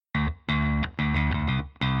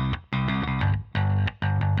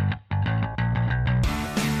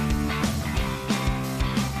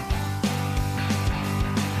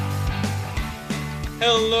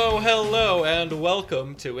Hello, hello, and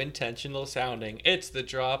welcome to Intentional Sounding. It's the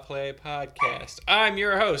Draw Play Podcast. I'm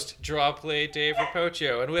your host, Draw Play Dave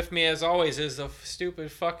Rapocho, and with me, as always, is a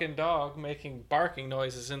stupid fucking dog making barking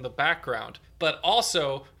noises in the background, but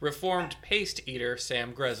also reformed paste eater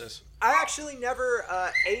Sam Grezis. I actually never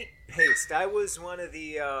ate paste. I was one of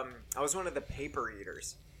the paper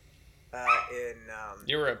eaters.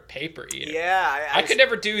 You were a paper eater. Yeah, I could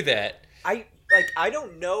never do that. I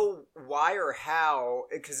don't know why or how,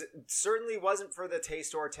 because it certainly wasn't for the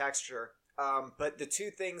taste or texture. But the two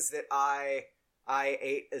things that I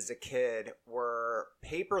ate as a kid were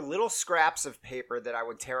paper, little scraps of paper that I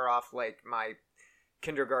would tear off like my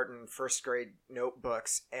kindergarten, first grade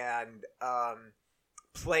notebooks, and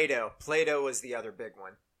Play-Doh. Play-Doh was the other big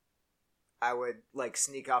one. I would like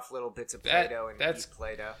sneak off little bits of Play-Doh and eat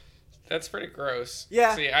Play-Doh. That's pretty gross.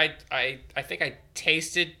 Yeah. See, I think I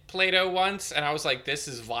tasted Play-Doh once, and I was like, this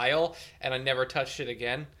is vile, and I never touched it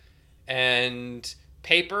again. And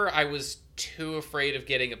paper, I was too afraid of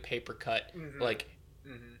getting a paper cut,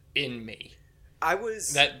 in me. I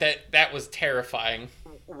was... That was terrifying.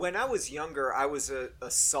 When I was younger, I was a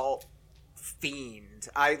salt fiend.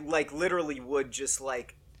 I, literally would just,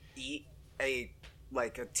 eat a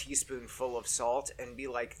teaspoonful of salt and be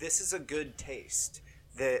like, this is a good taste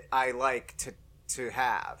that I like to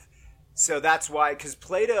have. So that's why, because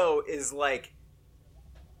Play-Doh is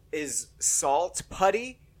salt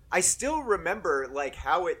putty. I still remember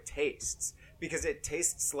how it tastes, because it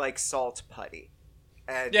tastes like salt putty.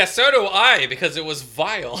 And yeah, so do I, because it was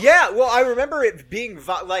vile. yeah, well, I remember it being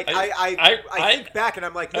I think back and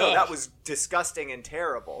I'm like, no, that was disgusting and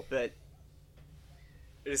terrible, but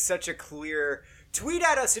it is such a clear... Tweet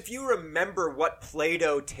at us if you remember what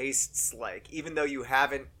Play-Doh tastes like, even though you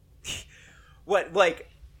haven't...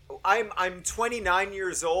 I'm 29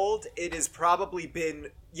 years old. It has probably been,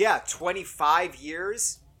 25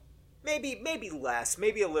 years. Maybe less.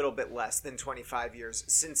 Maybe a little bit less than 25 years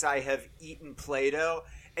since I have eaten Play-Doh,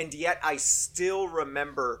 and yet I still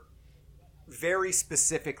remember very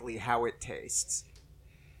specifically how it tastes.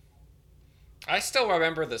 I still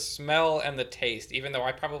remember the smell and the taste, even though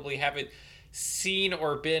I probably haven't seen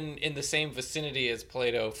or been in the same vicinity as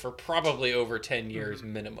Play-Doh for probably over 10 years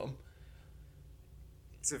minimum.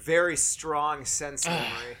 It's a very strong sense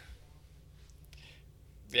memory.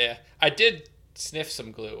 Yeah, I did sniff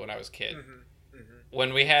some glue when I was a kid.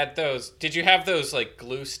 When we had those, did you have those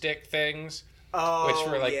glue stick things? Oh, which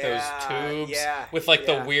were those tubes with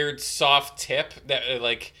the weird soft tip that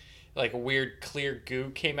like weird clear goo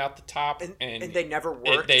came out the top, and they never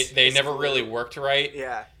worked. They never really worked right.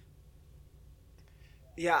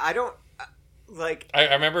 Yeah, I don't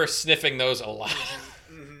I remember sniffing those a lot.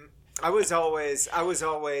 I was always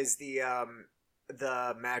the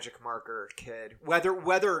magic marker kid. Whether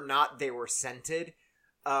or not they were scented,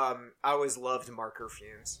 I always loved marker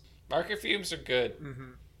fumes. Marker fumes are good.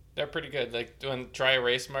 They're pretty good. Like doing dry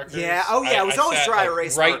erase markers. Yeah. Oh yeah. It was always dry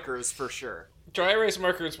erase markers for sure. Dry erase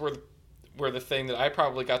markers were the thing that I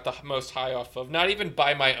probably got the most high off of. Not even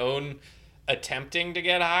by my own attempting to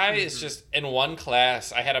get high. It's just in one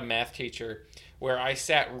class I had a math teacher where I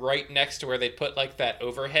sat right next to where they put that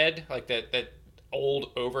overhead, that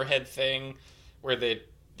old overhead thing where they'd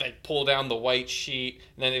pull down the white sheet,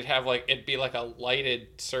 and then they'd have it'd be a lighted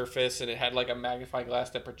surface, and it had a magnifying glass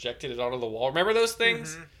that projected it onto the wall. Remember those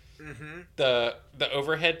things? The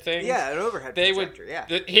overhead things? Yeah, an overhead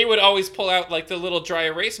projector, he would always pull out the little dry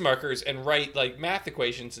erase markers and write math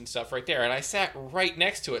equations and stuff right there, and I sat right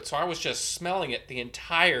next to it, so I was just smelling it the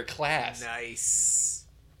entire class. Nice.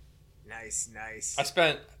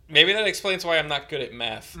 Maybe that explains why I'm not good at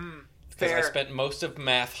math. Because I spent most of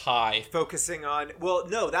math high. Focusing on... Well,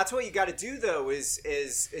 no, that's what you got to do, though, is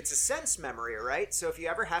it's a sense memory, right? So if you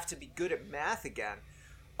ever have to be good at math again,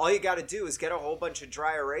 all you got to do is get a whole bunch of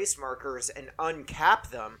dry erase markers and uncap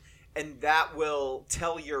them, and that will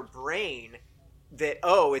tell your brain that,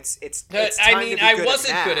 it's time I mean, to be I good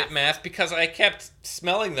wasn't at math. good at math because I kept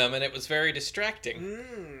smelling them, and it was very distracting.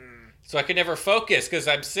 So I could never focus because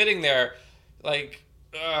I'm sitting there I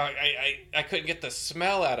couldn't get the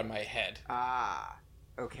smell out of my head. Ah,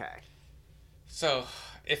 okay. So,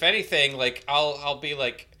 if anything, I'll be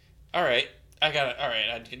all right,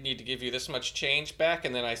 I need to give you this much change back,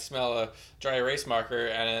 and then I smell a dry erase marker,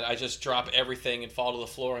 and I just drop everything and fall to the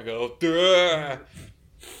floor and go, duh!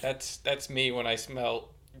 That's me when I smell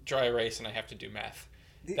dry erase and I have to do math.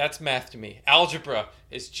 That's math to me. Algebra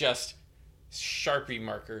is just Sharpie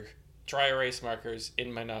marker, dry erase markers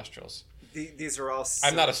in my nostrils. These are all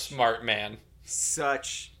I'm not a smart man.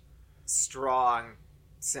 Such strong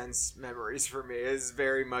sense memories for me. It is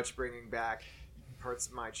very much bringing back parts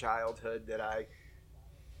of my childhood that I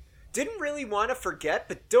didn't really want to forget,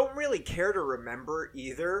 but don't really care to remember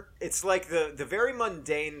either. It's like the very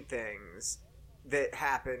mundane things that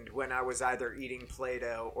happened when I was either eating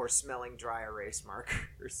Play-Doh or smelling dry erase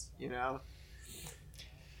markers, you know?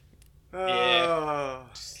 Yeah.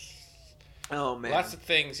 Oh, man. Lots of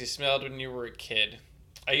things you smelled when you were a kid.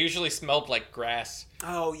 I usually smelled like grass.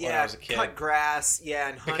 Oh, yeah. When I was a kid. Cut grass, yeah,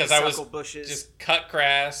 and Because I honeysuckle was bushes. just cut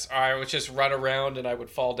grass, or I would just run around and I would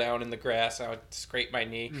fall down in the grass and I would scrape my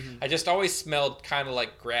knee. Mm-hmm. I just always smelled kind of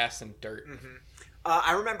like grass and dirt. Mm-hmm.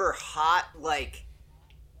 I remember hot, like,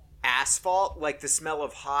 asphalt, like the smell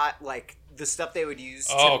of hot, like the stuff they would use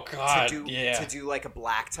to do like a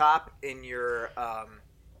blacktop in your,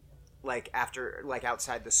 like after, like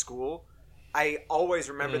outside the school. I always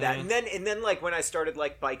remember that. And then like when I started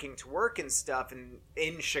like biking to work and stuff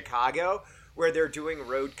in Chicago, where they're doing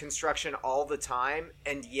road construction all the time,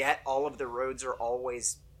 and yet all of the roads are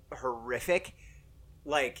always horrific,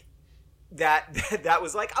 like that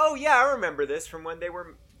was like, oh yeah, I remember this from when they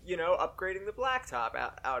were, you know, upgrading the blacktop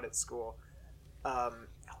out at school.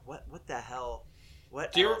 What the hell?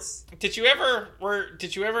 What else? Did you ever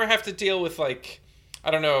have to deal with, like,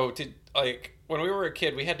 I don't know, when we were a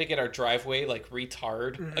kid, we had to get our driveway like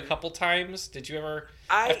retard a couple times. Did you ever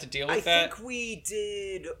have to deal with that? I think we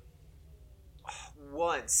did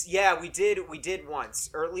once. Yeah, we did once,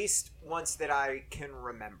 or at least once that I can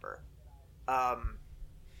remember. I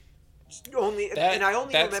only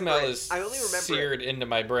remember smell it. is I only remember seared into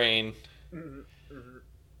my brain.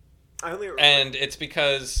 I only remember. And it's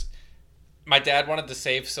because my dad wanted to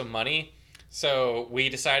save some money, so we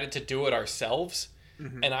decided to do it ourselves.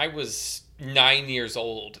 And I was 9 years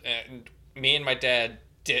old, and me and my dad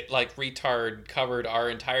did like retard covered our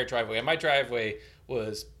entire driveway, and my driveway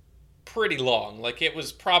was pretty long. Like, it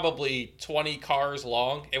was probably 20 cars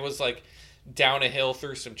long. It was like down a hill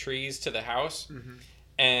through some trees to the house.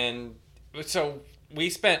 And so we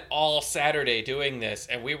spent all Saturday doing this,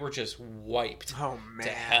 and we were just wiped to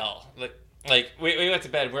hell. Like we went to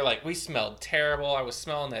bed. We're like, we smelled terrible. I was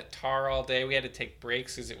smelling that tar all day. We had to take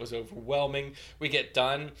breaks because it was overwhelming. We get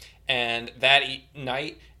done, and that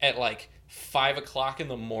night at like 5 o'clock in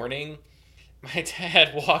the morning, my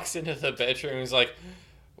dad walks into the bedroom. He's like,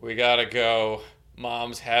 "We gotta go.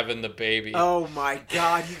 Mom's having the baby." Oh my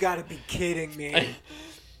God! You gotta be kidding me.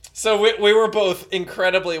 So we were both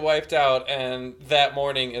incredibly wiped out, and that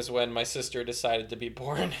morning is when my sister decided to be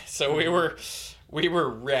born. So we were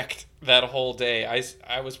wrecked that whole day.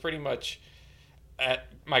 I was pretty much at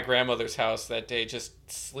my grandmother's house that day,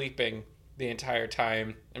 just sleeping the entire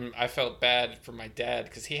time. And I felt bad for my dad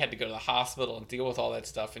because he had to go to the hospital and deal with all that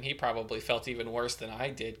stuff. And he probably felt even worse than I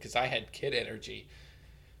did because I had kid energy.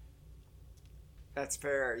 That's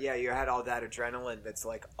fair. Yeah, you had all that adrenaline that's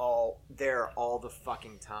like all there all the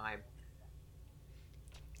fucking time.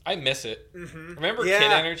 I miss it. Remember Yeah.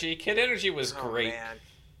 Kid Energy? Kid Energy was great. Man.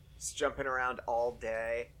 Just jumping around all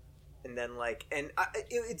day. And then like, and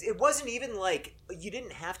it wasn't even like, you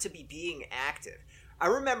didn't have to be being active. I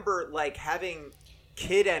remember like having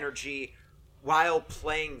Kid Energy while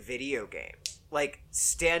playing video games. Like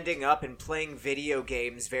standing up and playing video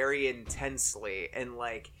games very intensely and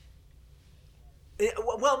like,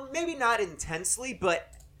 well, maybe not intensely, but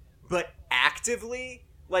actively,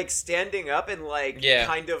 like standing up and like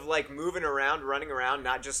kind of like moving around, running around,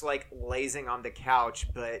 not just like lazing on the couch,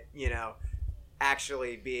 but, you know,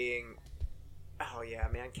 actually being, oh yeah,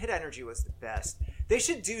 man, Kid Energy was the best. They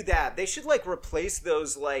should do that. They should like replace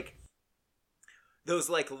those like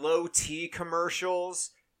low T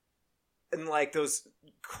commercials and like those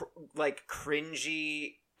like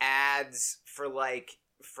cringy ads for like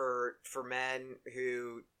for men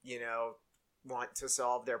who, you know, want to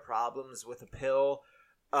solve their problems with a pill,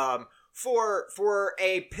 for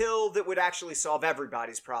a pill that would actually solve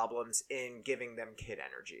everybody's problems in giving them Kid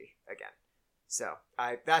Energy again. So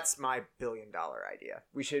that's my $1 billion idea.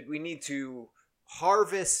 We need to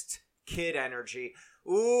harvest Kid Energy.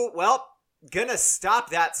 Ooh, well, gonna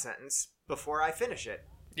stop that sentence before I finish it.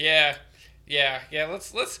 Yeah.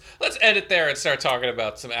 Let's end it there and start talking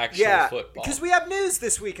about some actual football. Because we have news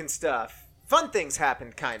this week and stuff. Fun things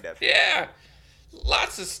happened, kind of. Yeah,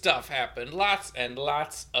 lots of stuff happened. Lots and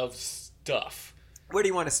lots of stuff. Where do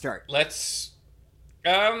you want to start? Let's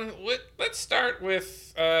start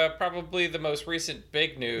with probably the most recent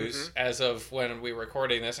big news as of when we're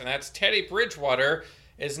recording this, and that's Teddy Bridgewater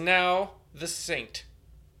is now the Saint.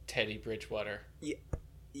 Teddy Bridgewater. Yeah.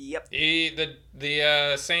 Yep.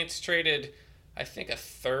 The Saints traded, I think, a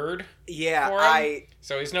third. Yeah, for him.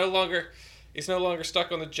 So he's no longer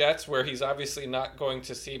stuck on the Jets, where he's obviously not going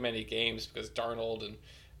to see many games because Darnold and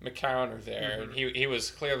McCown are there, and he was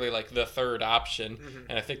clearly like the third option,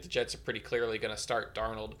 and I think the Jets are pretty clearly going to start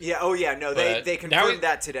Darnold. Yeah, no, they confirmed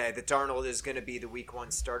that today, that Darnold is going to be the Week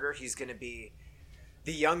 1 starter. He's going to be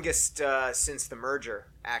the youngest since the merger,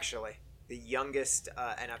 actually. The youngest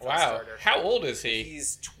NFL starter. How old is he?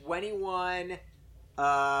 He's 21.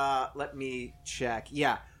 Let me check.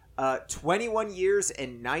 Yeah, 21 years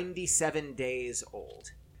and 97 days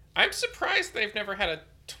old. I'm surprised they've never had a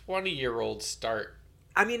 20-year-old start.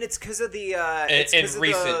 I mean, it's because of the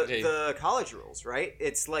the college rules, right?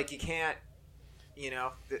 It's like you can't, you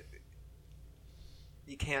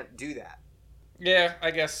can't do that. Yeah,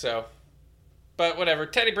 I guess so. But whatever.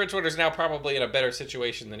 Teddy Bridgewater's now probably in a better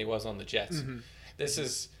situation than he was on the Jets.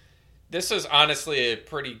 This was honestly a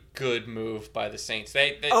pretty good move by the Saints.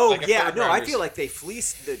 I feel like they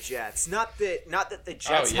fleeced the Jets. Not that the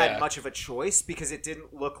Jets had much of a choice, because it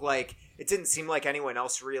didn't seem like anyone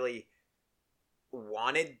else really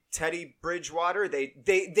wanted Teddy Bridgewater. They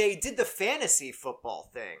did the fantasy football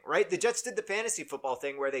thing, right? The Jets did the fantasy football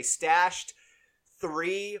thing where they stashed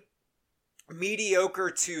 3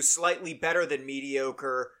 mediocre to slightly better than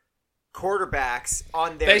mediocre quarterbacks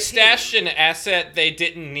on their team. They stashed an asset they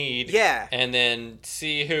didn't need, yeah, and then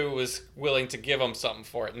see who was willing to give them something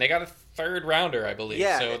for it. And they got a 3rd rounder, I believe.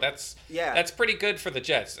 Yeah, so that's pretty good for the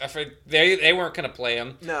Jets. They weren't going to play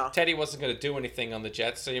him. No, Teddy wasn't going to do anything on the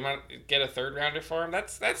Jets, so you might get a 3rd rounder for him.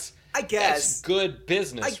 That's I guess that's good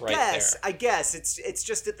business there. I guess it's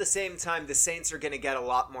just at the same time the Saints are going to get a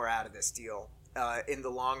lot more out of this deal in the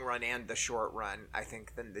long run and the short run, I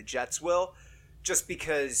think, than the Jets will, just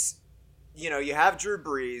because. You have Drew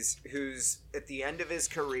Brees, who's at the end of his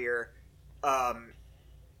career,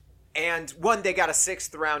 and one, they got a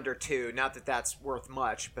 6th rounder too. Not that that's worth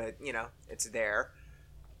much, but it's there.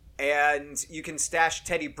 And you can stash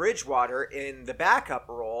Teddy Bridgewater in the backup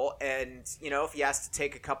role, and if he has to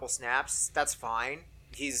take a couple snaps, that's fine.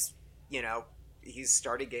 He's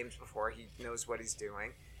started games before. He knows what he's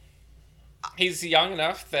doing. He's young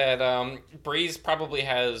enough that Brees probably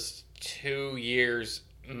has 2 years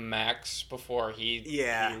max before he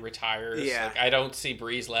retires. Yeah. Like, I don't see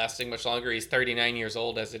Brees lasting much longer. He's 39 years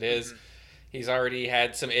old as it is. He's already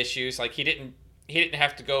had some issues. Like he didn't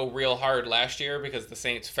have to go real hard last year because the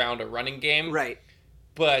Saints found a running game. Right.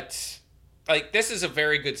 But like this is a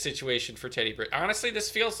very good situation for Teddy Bridgewater. Honestly, this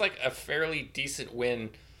feels like a fairly decent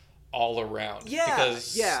win all around.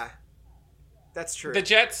 Yeah. That's true. The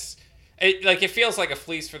Jets, it feels like a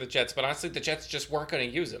fleece for the Jets, but honestly, the Jets just weren't going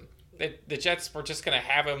to use him. The Jets were just going to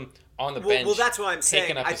have him on the bench. Well, that's what I'm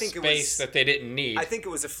saying. Taking up space that they didn't need. I think it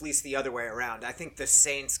was a fleece the other way around. I think the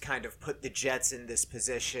Saints kind of put the Jets in this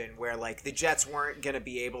position where, like, the Jets weren't going to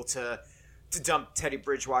be able to dump Teddy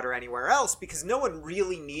Bridgewater anywhere else because no one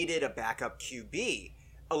really needed a backup QB.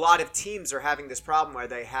 A lot of teams are having this problem where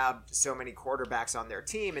they have so many quarterbacks on their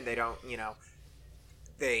team and they don't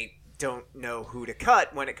know who to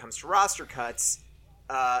cut when it comes to roster cuts.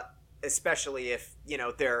 Especially if,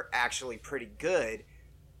 they're actually pretty good.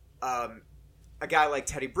 A guy like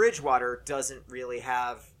Teddy Bridgewater doesn't really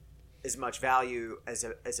have as much value as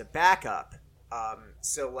a backup.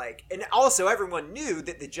 And also everyone knew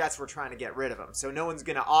that the Jets were trying to get rid of him. So no one's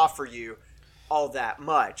going to offer you all that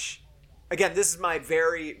much. Again, this is my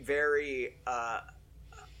very, very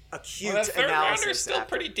acute analysis. Third rounder's still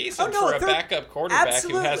pretty decent for a backup quarterback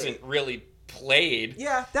who hasn't really played.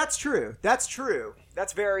 Yeah, that's true. That's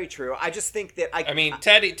very true. I just think that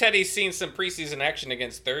Teddy's seen some preseason action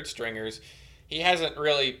against third stringers. He hasn't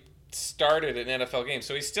really started an NFL game,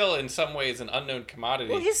 so he's still in some ways an unknown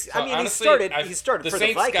commodity. Well, he started for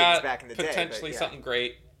the Vikings back in the day. Potentially something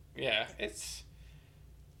great. Yeah,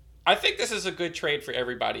 I think this is a good trade for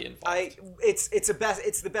everybody involved. It's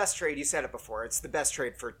the best trade. You said it before. It's the best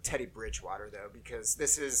trade for Teddy Bridgewater though, because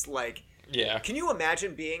this is like. Yeah. Can you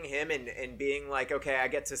imagine being him and being like, okay, I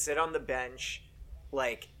get to sit on the bench,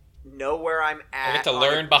 like, know where I'm at. I get to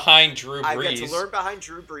learn behind Drew Brees. I get to learn behind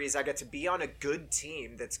Drew Brees. I get to be on a good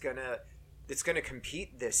team that's gonna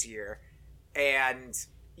compete this year. And,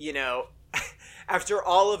 after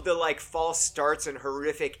all of the, like, false starts and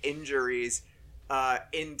horrific injuries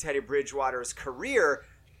in Teddy Bridgewater's career,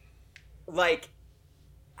 like,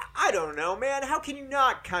 I don't know, man. How can you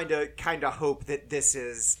not kind of hope that this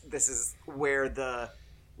is where the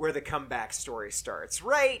comeback story starts,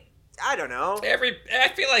 right? I don't know. I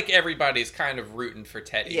feel like everybody's kind of rooting for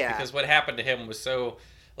Teddy because what happened to him was so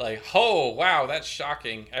like, oh wow, that's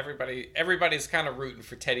shocking. Everybody's kind of rooting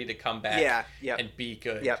for Teddy to come back and be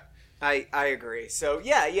good. Yep. I agree. So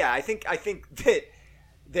I think that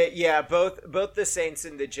both the Saints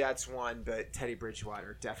and the Jets won, but Teddy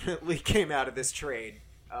Bridgewater definitely came out of this trade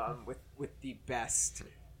with the best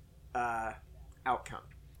outcome.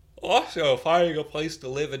 Also, finding a place to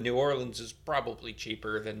live in New Orleans is probably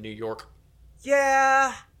cheaper than New York.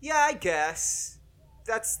 Yeah, I guess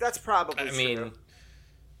that's probably true.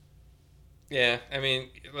 Yeah, I mean,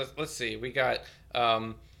 let's see. We got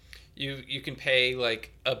you can pay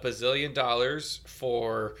like $1 bazillion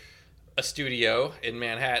for a studio in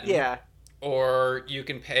Manhattan. Yeah. Or you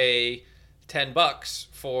can pay $10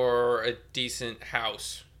 for a decent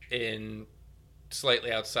house in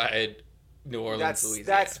slightly outside New Orleans, Louisiana.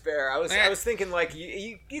 That's fair. I was thinking like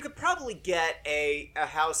you could probably get a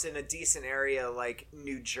house in a decent area like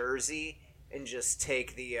New Jersey and just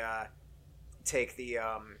take the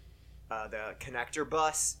connector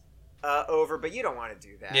bus over, but you don't want to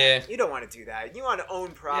do that. Yeah. You don't want to do that. You want to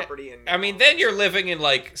own property. I mean, then you're living in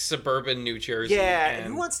like suburban New Jersey. Yeah, and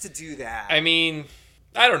who wants to do that? I mean,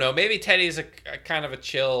 I don't know. Maybe Teddy's a kind of a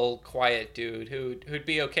chill, quiet dude who'd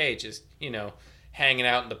be okay just, hanging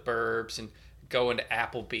out in the burbs and going to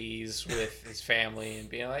Applebee's with his family and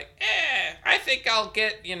being like, I think I'll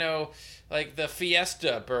get, like the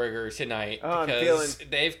Fiesta burger tonight because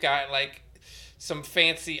they've got like some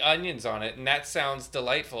fancy onions on it, and that sounds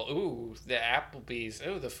delightful. Ooh, the Applebee's.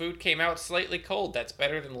 Ooh, the food came out slightly cold. That's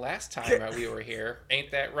better than last time we were here. Ain't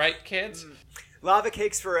that right, kids? Lava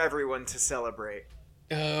cakes for everyone to celebrate.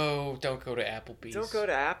 Oh, don't go to Applebee's. Don't go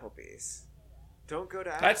to Applebee's. Don't go to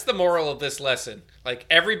Applebee's. That's the moral of this lesson. Like,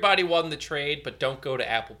 everybody won the trade, but don't go to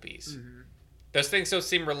Applebee's. Mm-hmm. Those things don't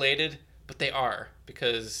seem related, but they are,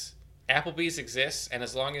 because Applebee's exists, and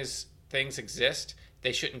as long as things exist,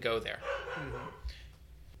 they shouldn't go there. Mm-hmm.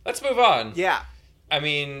 Let's move on. Yeah. I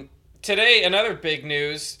mean, today, another big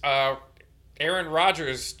news. Aaron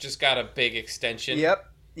Rodgers just got a big extension.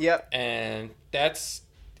 Yep. And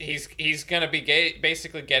he's going to be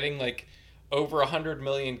basically getting like over $100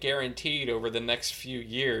 million guaranteed over the next few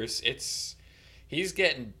years. He's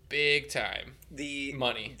getting big time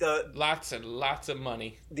money. Lots and lots of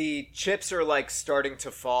money. The chips are like starting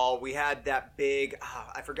to fall. We had that big,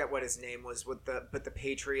 I forget what his name was, but the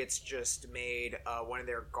Patriots just made one of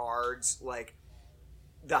their guards like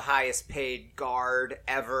the highest paid guard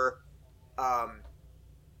ever. Odell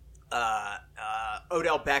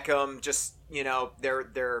Beckham, just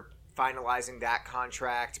they're finalizing that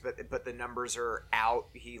contract, but the numbers are out.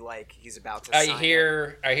 He's about to sign. I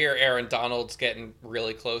hear Aaron Donald's getting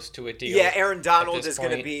really close to a deal. Yeah, Aaron Donald is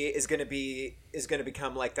going to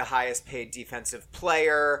become like the highest paid defensive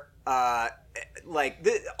player. Yeah.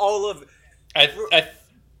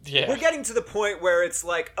 We're getting to the point where it's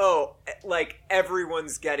like,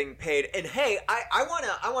 everyone's getting paid. And hey, I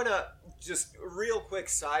wanna just real quick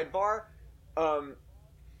sidebar.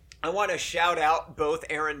 I want to shout out both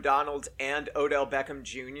Aaron Donald and Odell Beckham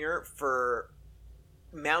Jr. for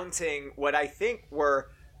mounting what I think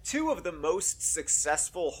were two of the most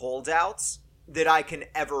successful holdouts that I can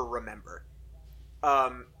ever remember.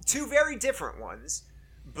 Two very different ones,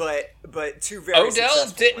 but two very Odell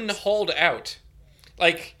successful didn't ones. hold out.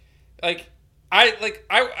 I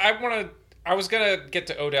was gonna get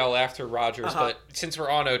to Odell after Rodgers, but since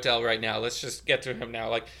we're on Odell right now, let's just get to him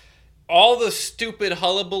now. Like, all the stupid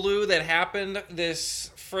hullabaloo that happened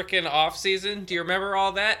this frickin' offseason. Do you remember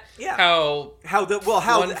all that? Yeah. How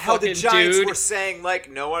the Giants dude were saying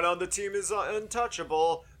like no one on the team is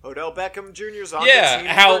untouchable. Odell Beckham Jr.'s on the team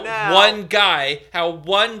for now. How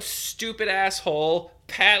one stupid asshole,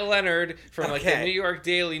 Pat Leonard from like the New York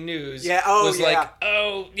Daily News, like,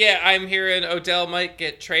 oh yeah, I'm hearing Odell might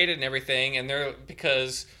get traded and everything, and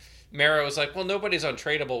because Mara was like, well, nobody's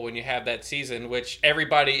untradeable when you have that season, which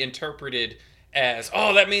everybody interpreted as,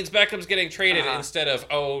 oh, that means Beckham's getting traded, instead of,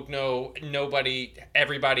 oh, no,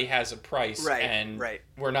 everybody has a price,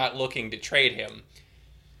 we're not looking to trade him.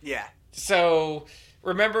 Yeah. So,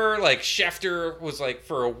 remember, like, Schefter was like,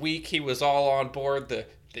 for a week, he was all on board the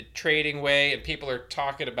trading way, and people are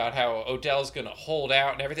talking about how Odell's going to hold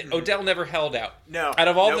out and everything. Mm-hmm. Odell never held out. No. Out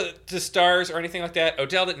of all the stars or anything like that,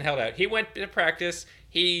 Odell didn't held out. He went to practice.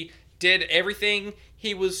 He did everything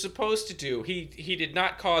he was supposed to do. He did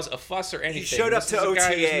not cause a fuss or anything. He showed up to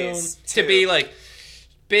OTAs to be like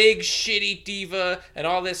big shitty diva and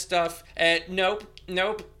all this stuff. And nope.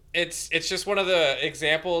 It's just one of the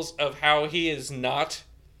examples of how he is not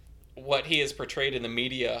what he is portrayed in the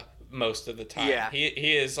media most of the time. Yeah. He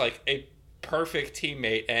is like a perfect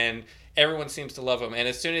teammate, and everyone seems to love him. And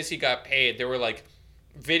as soon as he got paid, there were like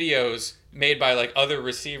videos made by like other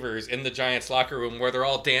receivers in the Giants locker room where they're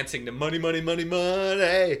all dancing to money, money, money, money,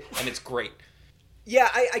 and it's great. Yeah,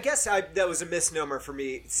 I guess that was a misnomer for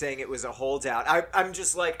me saying it was a holdout. I'm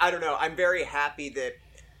just like, I don't know. I'm very happy that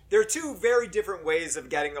there are two very different ways of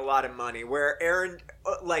getting a lot of money. Where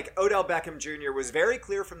Odell Beckham Jr. was very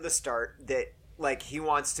clear from the start that like he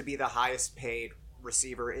wants to be the highest paid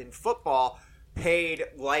receiver in football, paid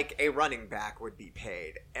like a running back would be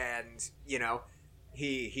paid, and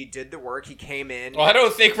he did the work. He came in. Well, I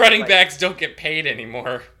don't think running backs don't get paid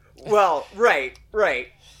anymore. Well, right.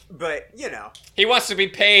 But, he wants to be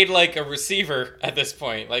paid like a receiver at this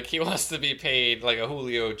point. Like, he wants to be paid like a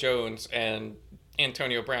Julio Jones and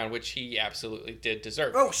Antonio Brown, which he absolutely did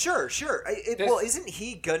deserve. Oh, sure. Well, isn't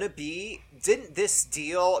he gonna be... Didn't this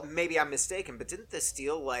deal... Maybe I'm mistaken, but didn't this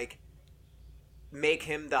deal, like, make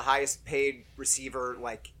him the highest paid receiver,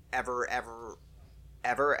 like, ever?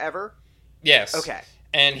 Yes. Okay.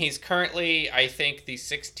 And he's currently, I think, the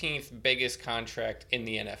 16th biggest contract in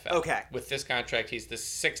the NFL. Okay. With this contract, he's the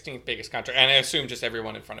 16th biggest contract. And I assume just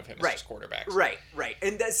everyone in front of him is just quarterbacks. Right.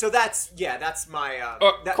 And so that's my...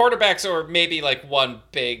 quarterbacks or maybe like one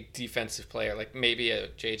big defensive player, like maybe a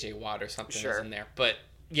J.J. Watt or something is in there. But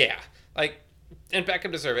yeah, like, and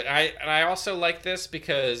Beckham deserve it. And I also like this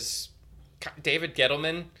because David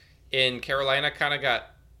Gettleman in Carolina kind of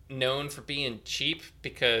got known for being cheap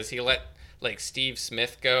because he let... like Steve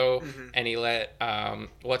Smith go, and he let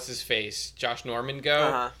Josh Norman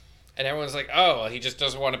go, and everyone's like, oh, he just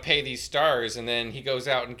doesn't want to pay these stars, and then he goes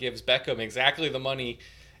out and gives Beckham exactly the money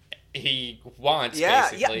he wants.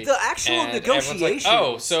 Basically. The actual and negotiations. Like,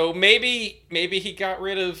 oh, so maybe he got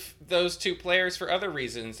rid of those two players for other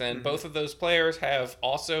reasons, and both of those players have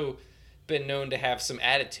also been known to have some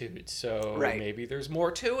attitude. So maybe there's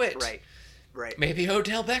more to it. Right. Maybe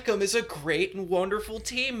Odell Beckham is a great and wonderful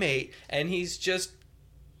teammate, and he's just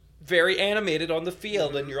very animated on the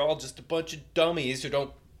field, and you're all just a bunch of dummies who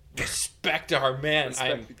don't respect our man.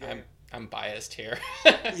 I'm biased here.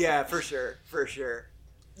 Yeah, for sure.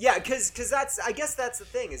 Yeah, because I guess that's the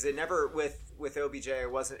thing. Is it never with OBJ?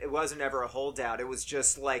 It wasn't ever a holdout. It was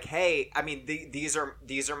just like, hey, I mean, these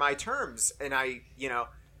are my terms, and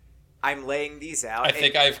I'm laying these out. I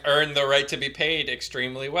think I've earned the right to be paid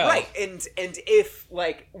extremely well. Right, and if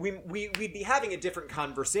like we'd be having a different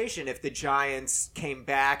conversation if the Giants came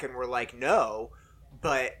back and were like, no,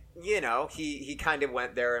 but he kind of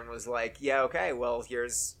went there and was like, yeah, okay, well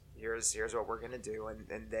here's what we're gonna do,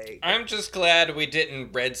 and they. I'm just glad we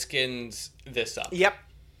didn't Redskins this up. Yep,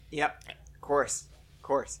 of course.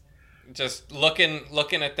 Just looking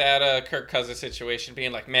at that Kirk Cousins situation,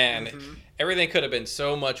 being like, man, everything could have been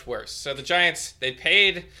so much worse. So the Giants, they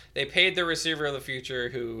paid the receiver of the future,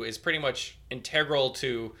 who is pretty much integral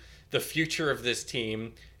to the future of this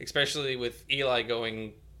team, especially with Eli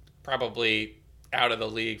going probably out of the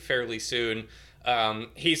league fairly soon.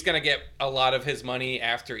 He's going to get a lot of his money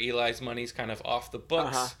after Eli's money's kind of off the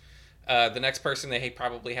books. The next person they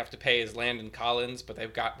probably have to pay is Landon Collins, but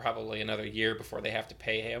they've got probably another year before they have to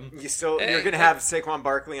pay him. You're going to have Saquon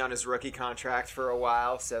Barkley on his rookie contract for a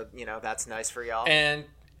while, so that's nice for y'all. And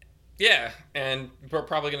we're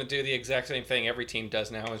probably going to do the exact same thing every team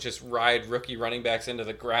does now, is just ride rookie running backs into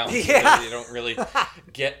the ground. So that you don't really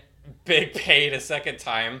get big paid a second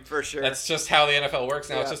time. For sure. That's just how the NFL works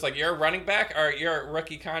now. Yeah. It's just like, you're a running back or you're a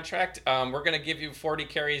rookie contract. We're going to give you 40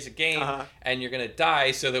 carries a game and you're going to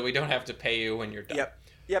die so that we don't have to pay you when you're done.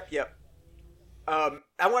 Yep. I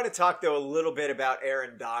want to talk though a little bit about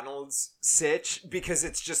Aaron Donald's sitch, because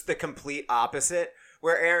it's just the complete opposite,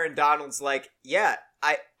 where Aaron Donald's like, yeah,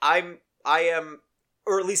 I am,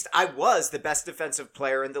 or at least I was the best defensive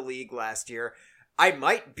player in the league last year. I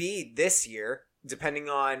might be this year, depending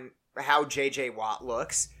on how J.J. Watt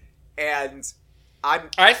looks. And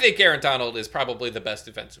I think Aaron Donald is probably the best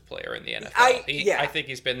defensive player in the NFL. I think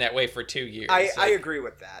he's been that way for 2 years. I agree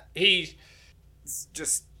with that. He's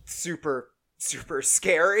just super, super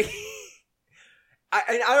scary.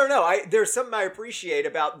 I don't know. There's something I appreciate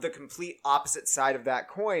about the complete opposite side of that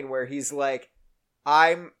coin, where he's like,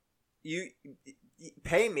 you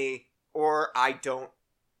pay me or I don't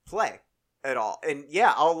play at all. And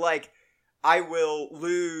yeah, I will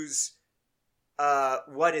lose,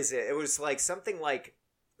 what is it? It was like something like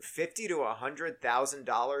 $50,000 to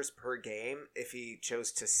 $100,000 per game if he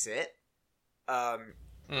chose to sit. And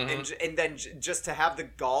then just to have the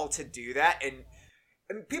gall to do that.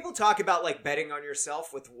 And people talk about like betting on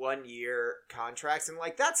yourself with 1 year contracts, and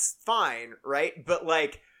like, that's fine, right? But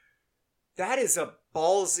like, that is a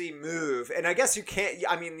ballsy move. And I guess you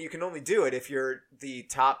can only do it if you're the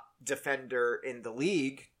top defender in the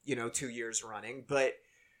league, 2 years running, but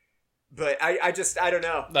I don't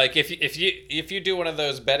know. Like if you do one of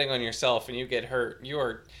those betting on yourself and you get hurt,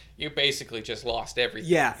 you basically just lost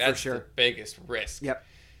everything. Yeah, that's for sure. The biggest risk. Yep.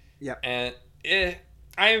 And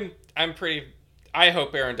I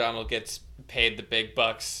hope Aaron Donald gets paid the big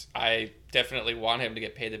bucks. I definitely want him to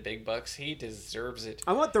get paid the big bucks. He deserves it.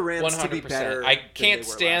 I want the Rams 100%. to be better. I can't than they were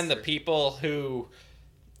stand last the year. people who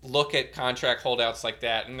look at contract holdouts like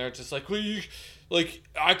that and they're just like, well,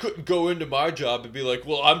 I couldn't go into my job and be like,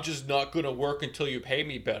 well, I'm just not going to work until you pay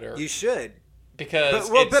me better. You should. Because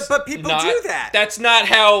but people do that. That's not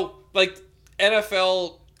how, like,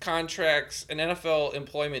 NFL contracts and NFL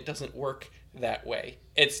employment doesn't work that way.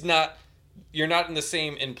 It's not, you're not in the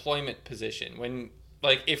same employment position. When,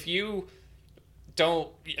 like, if you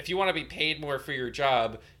want to be paid more for your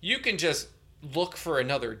job, you can just look for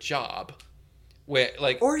another job. Where,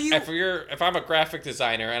 like, if I'm a graphic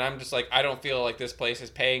designer and I'm just like, I don't feel like this place is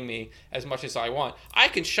paying me as much as I want, I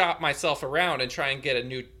can shop myself around and try and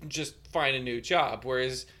find a new job.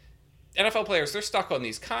 Whereas NFL players, they're stuck on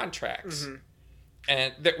these contracts,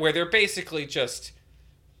 and where they're basically just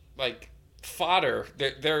like fodder.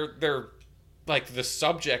 They're like the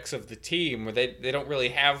subjects of the team, where they don't really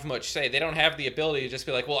have much say. They don't have the ability to just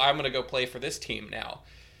be like, well, I'm going to go play for this team now.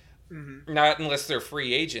 Not unless they're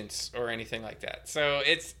free agents or anything like that. So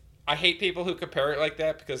I hate people who compare it like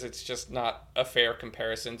that because it's just not a fair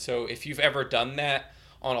comparison. So if you've ever done that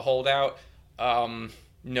on a holdout,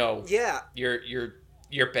 no. Yeah.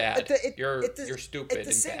 You're bad. You're stupid and bad. At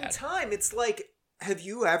the same time, it's like, have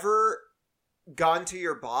you ever gone to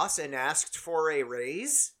your boss and asked for a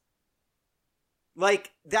raise?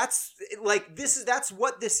 Like, that's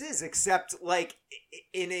what this is, except like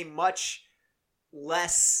in a much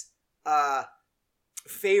less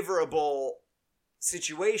favorable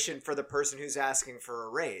situation for the person who's asking for a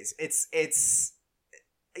raise.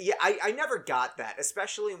 I never got that,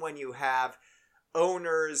 especially when you have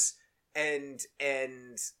owners and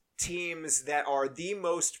teams that are the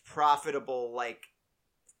most profitable, like,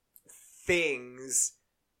 things,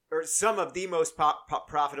 or some of the most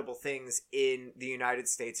profitable things in the United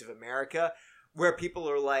States of America, where people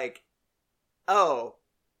are like, oh,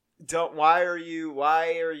 why are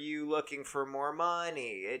you looking for more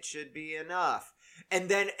money? It should be enough. And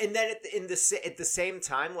then at the same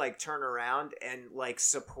time, like, turn around and like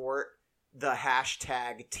support the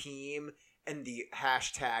hashtag team and the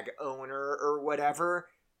hashtag owner or whatever,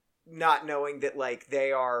 not knowing that, like,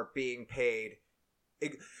 they are being paid.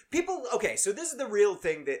 People, okay, so this is the real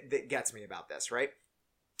thing that gets me about this, right?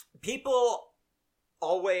 People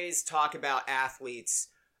always talk about athletes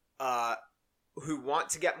who want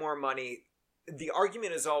to get more money. The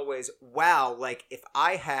argument is always, wow, like, if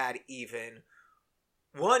I had even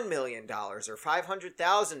 $1 million or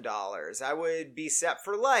 $500,000, I would be set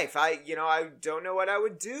for life. I don't know what I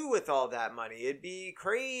would do with all that money. It'd be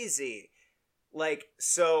crazy. Like,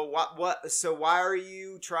 so why are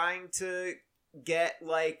you trying to get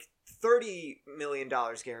like $30 million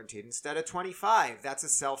guaranteed instead of 25? That's a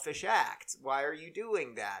selfish act. Why are you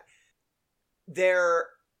doing that?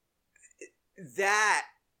 That,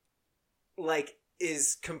 like,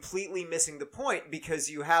 is completely missing the point, because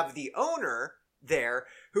you have the owner there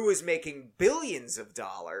who is making billions of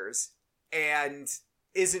dollars and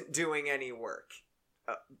isn't doing any work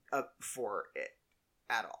for it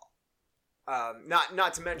at all.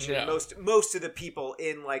 Not to mention most of the people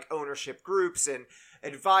in, like, ownership groups and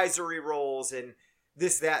advisory roles and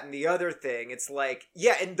this, that, and the other thing. It's like,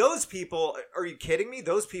 yeah, and those people, are you kidding me?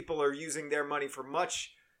 Those people are using their money for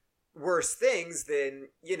much worse things than,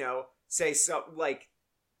 say, so, like,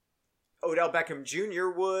 Odell Beckham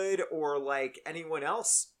Jr. would, or like anyone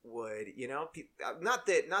else would, not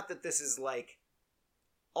that this is like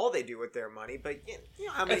all they do with their money, but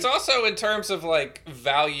how many... It's also in terms of, like,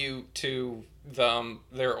 value to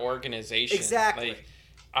their organization. Exactly.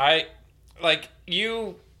 I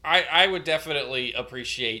would definitely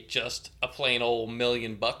appreciate just a plain old $1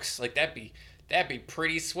 million. Like, that'd be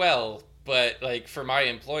pretty swell. But, like, for my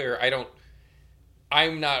employer,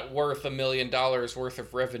 I'm not worth $1 million worth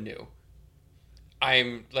of revenue.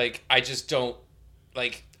 I just don't,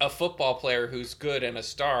 like, a football player who's good and a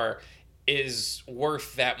star is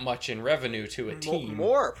worth that much in revenue to a team.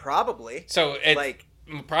 More, probably. So it's like,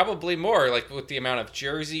 probably more, like, with the amount of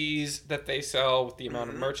jerseys that they sell, with the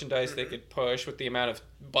amount of merchandise they could push, with the amount of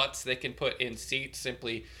butts they can put in seats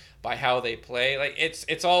simply by how they play. Like,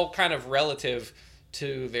 it's all kind of relative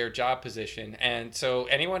to their job position. And so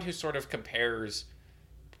anyone who sort of compares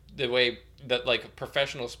the way that, like, a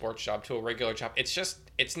professional sports job to a regular job,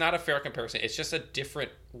 it's not a fair comparison. It's just a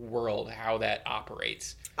different world how that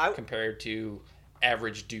operates compared to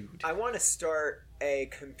average dude. I want to start a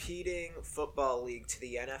competing football league to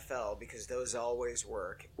the NFL, because those always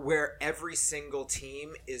work, where every single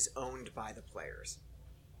team is owned by the players.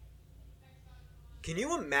 Can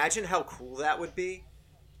you imagine how cool that would be?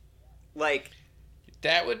 Like,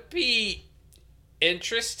 that would be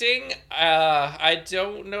interesting. I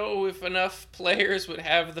don't know if enough players would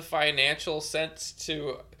have the financial sense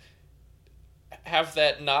to have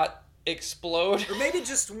that not explode. Or maybe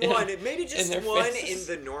just one. Maybe just one faces.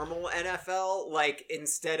 in the normal NFL. Like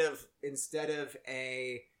instead of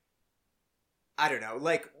a, I don't know,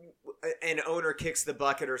 like an owner kicks the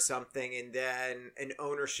bucket or something, and then an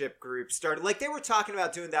ownership group started. Like they were talking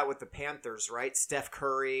about doing that with the Panthers, right? Steph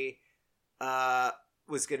Curry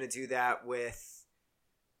was going to do that with.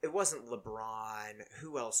 It wasn't LeBron.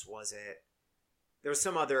 Who else was it? There was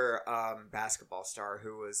some other basketball star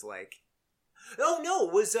who was like, oh no,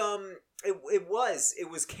 it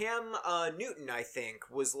was Cam Newton, I think,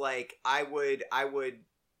 was like, I would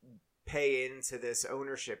pay into this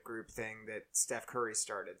ownership group thing that Steph Curry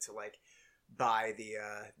started to like buy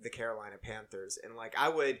the Carolina Panthers, and like I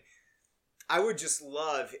would just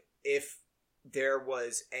love if there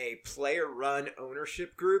was a player run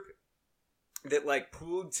ownership group that like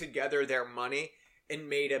pooled together their money and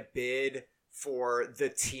made a bid for the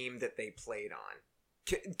team that they played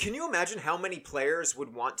on. Can you imagine how many players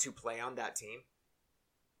would want to play on that team?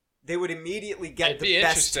 They would immediately get the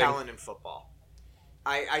best talent in football.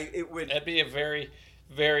 It would. That'd be a very,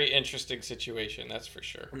 very interesting situation. That's for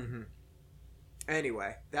sure. Mm-hmm.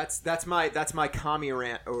 Anyway, that's my commie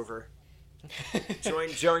rant over. Join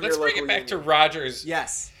Let's your local bring it back union. to Rodgers.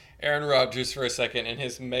 Yes. Aaron Rodgers for a second and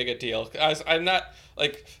his mega deal. I'm not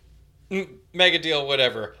like mega deal,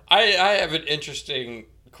 whatever. I have an interesting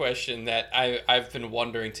question that I've been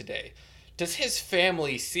wondering today. Does his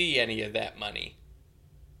family see any of that money?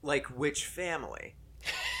 Like which family?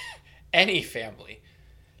 Any family.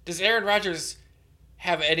 Does Aaron Rodgers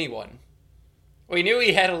have anyone? We knew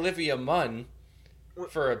he had Olivia Munn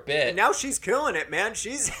for a bit. And now she's killing it, man.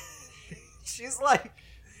 She's like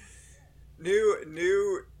new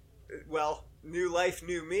life,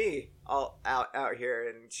 new me, all out here,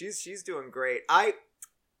 and she's doing great.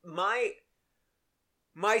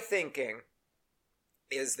 My thinking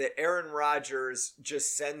is that Aaron Rodgers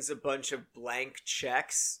just sends a bunch of blank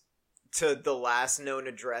checks to the last known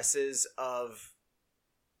addresses of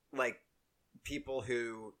like people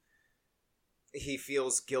who he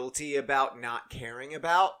feels guilty about not caring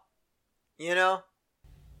about, you know?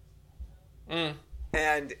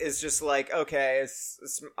 And it's just like, okay,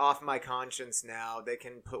 it's off my conscience now. They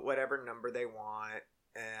can put whatever number they want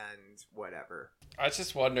and whatever. I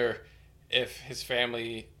just wonder if his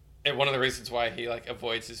family, and one of the reasons why he like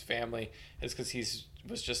avoids his family is because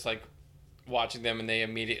was just like watching them and they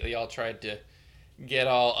immediately all tried to get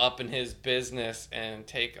all up in his business and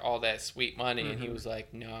take all that sweet money. Mm-hmm. And he was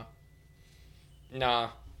like, nah.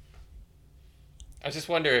 I just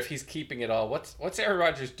wonder if he's keeping it all. What's Aaron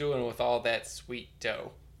Rodgers doing with all that sweet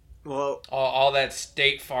dough? Well, all that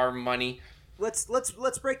State Farm money. Let's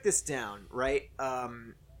break this down, right?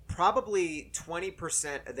 Probably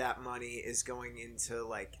 20% of that money is going into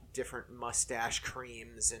like different mustache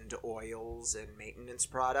creams and oils and maintenance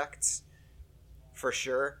products, for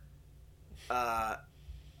sure.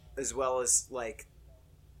 As well as like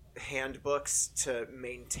handbooks to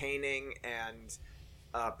maintaining and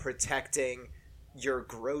protecting your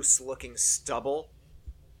gross looking stubble.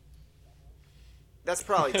 That's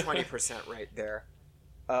probably 20% right there.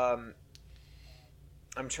 I'm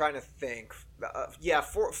trying to think.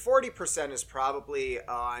 40% is probably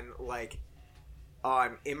on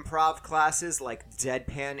improv classes, like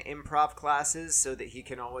deadpan improv classes, so that he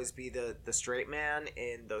can always be the straight man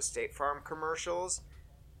in those State Farm commercials.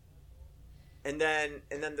 And then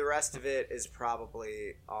the rest of it is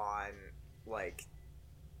probably on like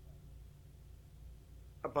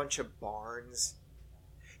a bunch of barns.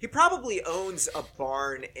 He probably owns a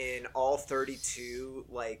barn in all 32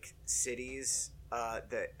 like cities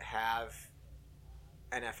that have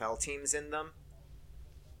NFL teams in them,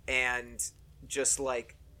 and just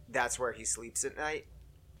like that's where he sleeps at night.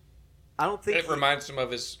 I don't think it reminds him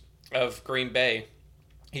of Green Bay.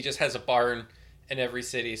 He just has a barn in every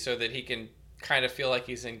city so that he can kind of feel like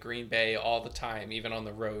he's in Green Bay all the time, even on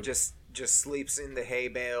the road. Just sleeps in the hay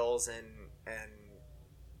bales and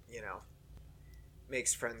you know,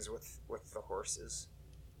 makes friends with the horses.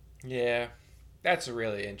 Yeah, that's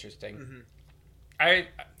really interesting. Mm-hmm. I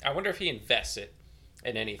wonder if he invests it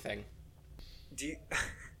in anything.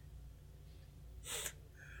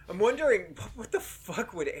 I'm wondering, what the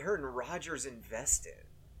fuck would Aaron Rodgers invest in?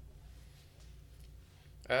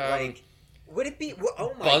 Like, would it be?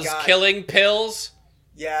 Oh my god! Buzz-killing pills.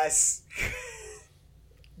 Yes.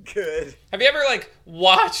 Good. Have you ever like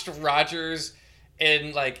watched Rodgers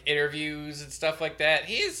in like interviews and stuff like that?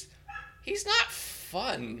 He's not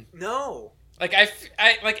fun. No. Like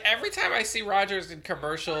like every time I see Rogers in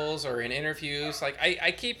commercials or in interviews, like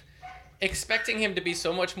I keep expecting him to be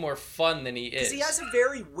so much more fun than he is. Because he has a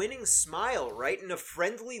very winning smile, right? And a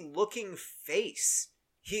friendly-looking face.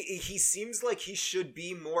 He seems like he should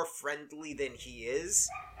be more friendly than he is.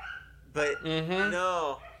 But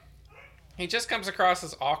no. He just comes across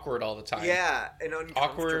as awkward all the time. Yeah, and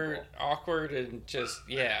uncomfortable. Awkward and just,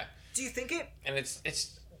 yeah. Do you think it... And it's...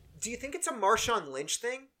 Do you think it's a Marshawn Lynch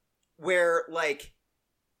thing? Where, like...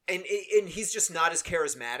 And he's just not as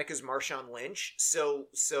charismatic as Marshawn Lynch, so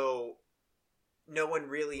no one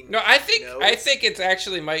really knows. I think it's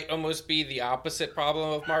actually might almost be the opposite problem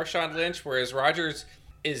of Marshawn Lynch, whereas Rodgers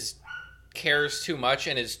cares too much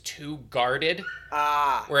and is too guarded.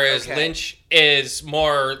 Whereas Lynch is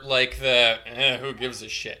more like the who gives a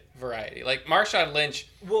shit variety. Like Marshawn Lynch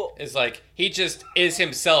is like he just is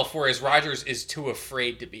himself, whereas Rodgers is too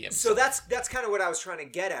afraid to be himself. So that's kind of what I was trying to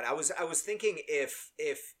get at. I was thinking if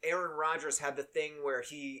Aaron Rodgers had the thing where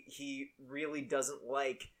he really doesn't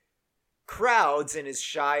like crowds and is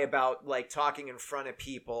shy about like talking in front of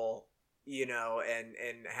people, you know, and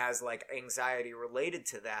has like anxiety related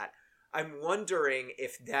to that. I'm wondering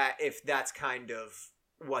if that's kind of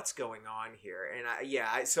what's going on here.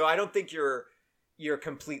 And so I don't think you're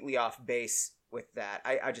completely off base with that.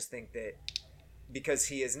 I just think that because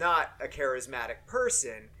he is not a charismatic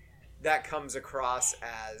person, that comes across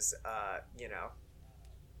as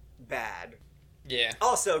bad. Yeah.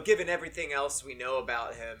 Also, given everything else we know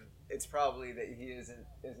about him, it's probably that he isn't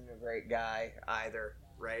a great guy either,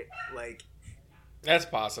 right? Like, that's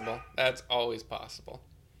possible. That's always possible.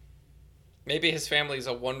 Maybe his family is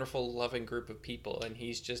a wonderful, loving group of people, and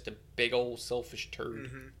he's just a big old selfish turd.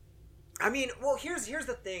 Mm-hmm. I mean, well, here's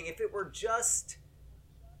the thing: if it were just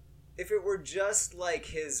like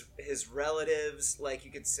his relatives, like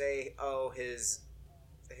you could say, oh, his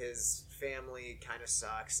family kind of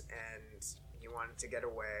sucks, and he wanted to get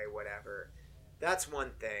away, whatever. That's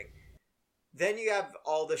one thing. Then you have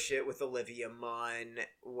all the shit with Olivia Munn,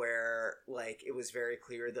 where like it was very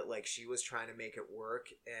clear that like she was trying to make it work,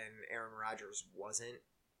 and Aaron Rodgers wasn't.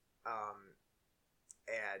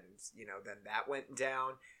 And you know, then that went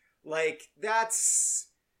down. Like that's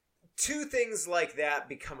two things like that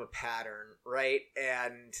become a pattern, right?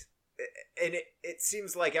 And it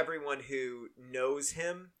seems like everyone who knows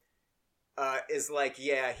him is like,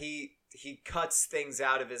 yeah, he cuts things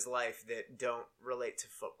out of his life that don't relate to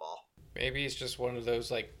football. Maybe he's just one of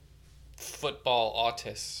those, like, football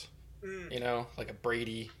autists. You know? Like a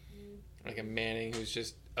Brady. Like a Manning who's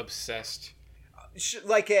just obsessed.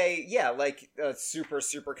 Like a super,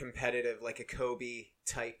 super competitive, like a Kobe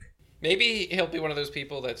type. Maybe he'll be one of those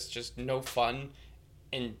people that's just no fun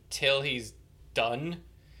until he's done.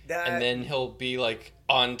 And then he'll be, like,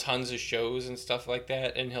 on tons of shows and stuff like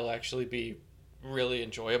that. And he'll actually be really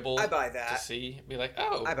enjoyable. I buy that. To see. Be like,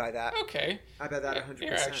 oh. I buy that. Okay. I buy that 100%.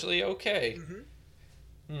 You're actually okay.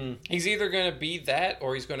 Mm-hmm. He's either going to be that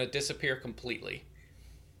or he's going to disappear completely.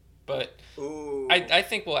 But I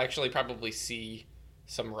think we'll actually probably see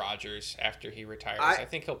some Rodgers after he retires. I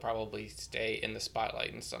think he'll probably stay in the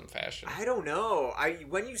spotlight in some fashion. I don't know.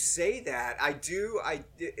 When you say that,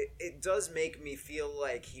 it does make me feel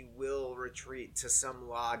like he will retreat to some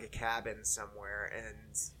log cabin somewhere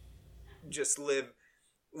and just live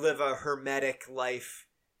a hermetic life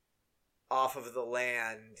off of the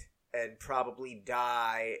land and probably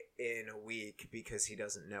die in a week because he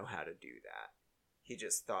doesn't know how to do that. He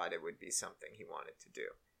just thought it would be something he wanted to do.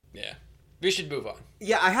 Yeah. We should move on.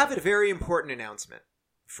 Yeah, I have a very important announcement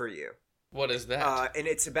for you. What is that? And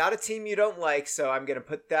it's about a team you don't like, so I'm going to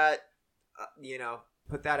put that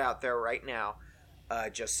out there right now,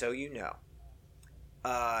 just so you know.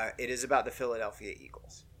 It is about the Philadelphia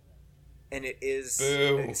Eagles. And it is...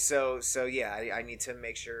 Boo. So yeah, I need to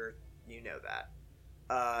make sure you know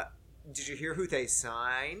that. Did you hear who they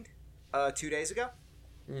signed 2 days ago?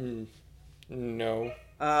 No.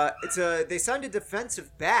 They signed a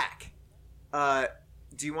defensive back.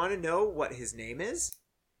 Do you want to know what his name is?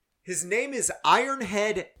 His name is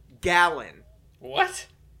Ironhead Gallon. What?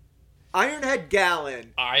 Ironhead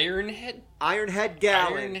Gallon. Ironhead? Ironhead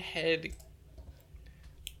Gallon.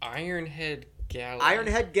 Ironhead Gallon.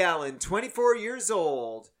 Ironhead Gallon, 24 years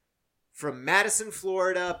old, from Madison,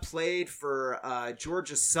 Florida, played for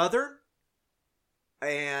Georgia Southern.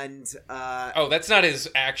 And that's not his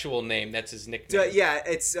actual name. That's his nickname.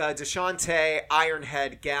 It's Deshante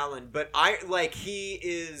Ironhead Gallon. But he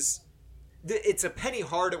is. It's a Penny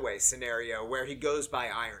Hardaway scenario where he goes by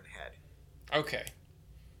Ironhead. Okay.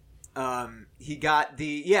 He got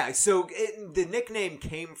the So the nickname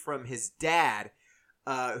came from his dad,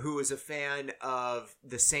 who was a fan of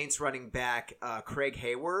the Saints running back Craig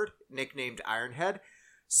Hayward, nicknamed Ironhead.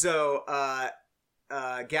 So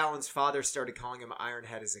Gallen's father started calling him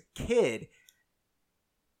Ironhead as a kid.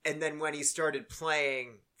 And then when he started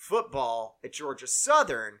playing football at Georgia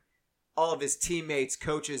Southern, all of his teammates,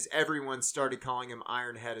 coaches, everyone started calling him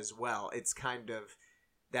Ironhead as well. It's kind of,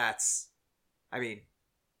 that's by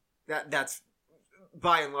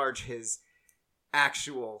and large his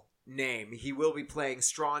actual name. He will be playing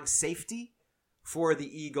strong safety for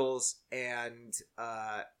the Eagles, and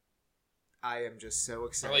I am just so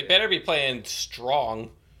excited. Well, he better be playing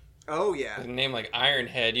strong. Oh, yeah. With a name like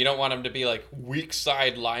Ironhead, you don't want him to be like weak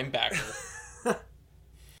side linebacker.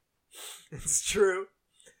 It's true.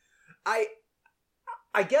 I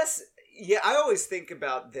guess, yeah, I always think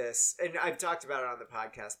about this, and I've talked about it on the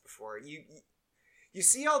podcast before. You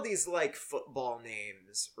see all these, like, football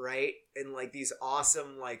names, right? And, like, these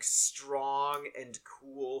awesome, like, strong and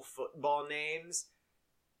cool football names.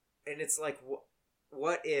 And it's like,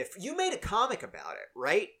 what if... You made a comic about it,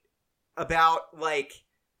 right? About, like,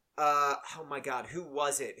 oh my god, who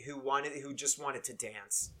was it? Who just wanted to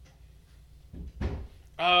dance?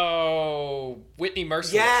 Oh, Whitney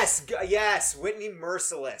Merciless. Yes, Whitney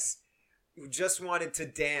Merciless, who just wanted to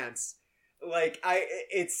dance. Like,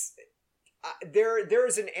 there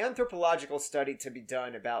is an anthropological study to be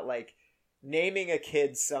done about, like, naming a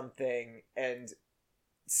kid something and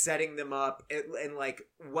setting them up and like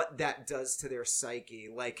what that does to their psyche.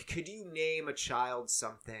 Like, could you name a child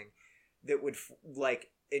something that would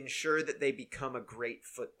like ensure that they become a great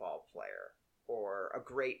football player or a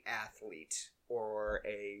great athlete or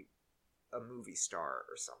a movie star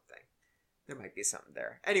or something? There might be something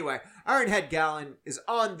there. Anyway, Ironhead Gallen is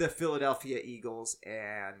on the Philadelphia Eagles,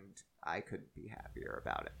 and I couldn't be happier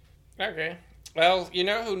about it. Okay. Well, you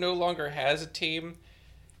know who no longer has a team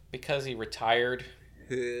because he retired?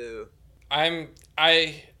 Who? I'm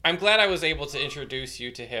glad I was able to introduce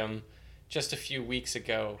you to him just a few weeks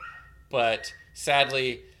ago, but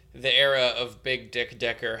sadly, the era of Big Dick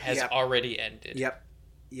Decker has already ended. Yep.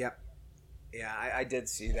 Yeah, I did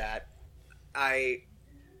see that. I'm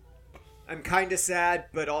kind of sad,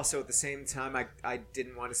 but also at the same time, I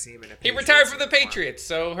didn't want to see him in a Patriots He retired from the uniform. Patriots,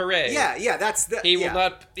 so hooray. Yeah, that's the... He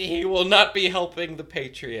will not be helping the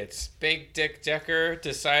Patriots. Big Dick Decker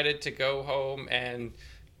decided to go home and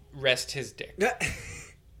rest his dick.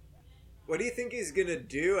 What do you think he's gonna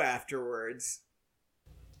do afterwards?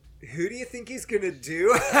 Who do you think he's gonna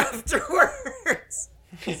do afterwards?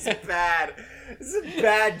 It's bad. It's a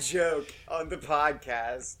bad joke on the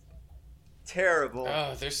podcast. Terrible.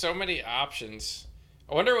 Oh, there's so many options.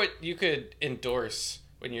 I wonder what you could endorse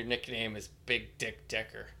when your nickname is Big Dick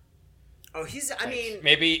Decker. Oh,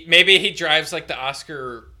 maybe he drives like the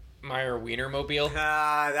Oscar Mayer Wienermobile.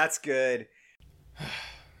 That's good. I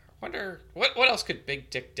wonder what else could Big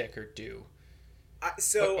Dick Decker do?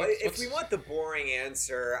 If we want the boring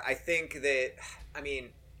answer, I think that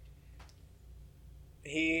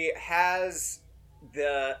he has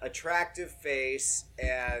the attractive face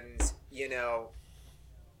and,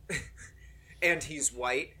 and he's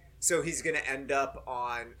white, so he's going to end up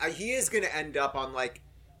on like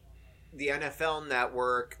the NFL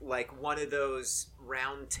Network, like one of those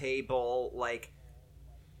round table like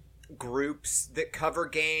groups that cover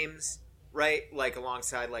games, right? Like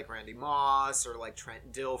alongside like Randy Moss or like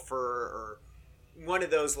Trent Dilfer or one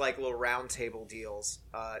of those like little round table deals.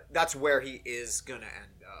 That's where he is going to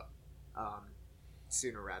end up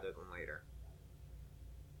sooner rather than later.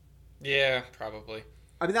 Yeah, probably.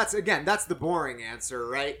 I mean, that's the boring answer,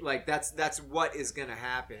 right? Like that's what is going to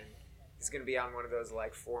happen. He's going to be on one of those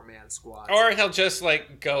like 4-man squads. Or he'll just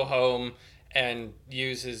like go home and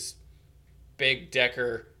use his Big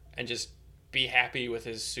Decker and just be happy with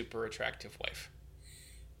his super attractive wife.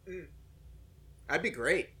 That'd be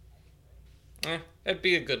great. That'd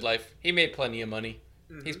be a good life. He made plenty of money.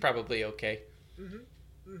 Mm-hmm. He's probably okay. Mm-hmm.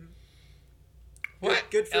 Mm-hmm. What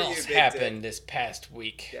good for else you, happened this past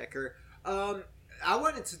week? Decker. I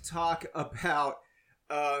wanted to talk about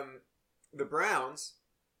the Browns.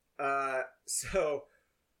 So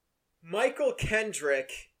Michael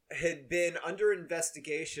Kendrick had been under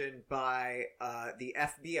investigation by the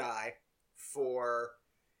FBI for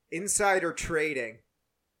insider trading,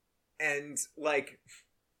 and like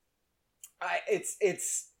it's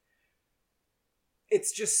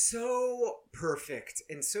just so perfect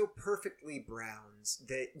and so perfectly Browns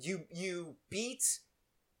that you beat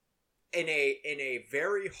in a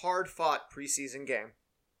very hard fought preseason game.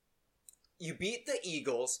 You beat the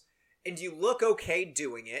Eagles and you look okay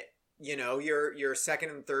doing it. You know, your second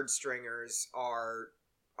and third stringers are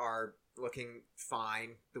looking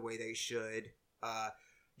fine the way they should.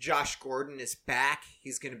 Josh Gordon is back.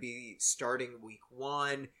 He's going to be starting week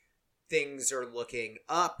 1. Things are looking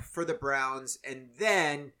up for the Browns. And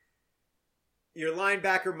then your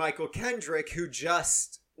linebacker, Michael Kendrick, who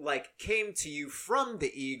just came to you from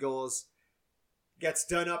the Eagles, gets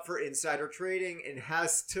done up for insider trading and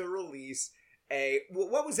has to release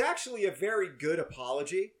what was actually a very good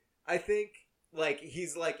apology, I think.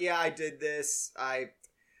 He's like, yeah, I did this. I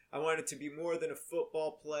wanted to be more than a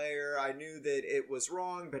football player. I knew that it was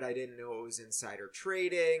wrong, but I didn't know it was insider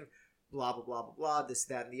trading. Blah, blah, blah, blah, blah, this,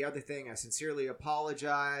 that, and the other thing. I sincerely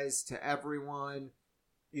apologize to everyone.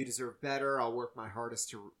 You deserve better. I'll work my hardest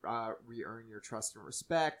to re-earn your trust and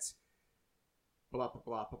respect. Blah, blah,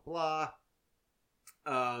 blah, blah,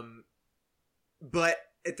 blah. But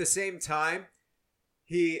at the same time,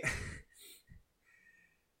 he...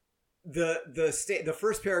 The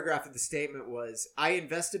first paragraph of the statement was, I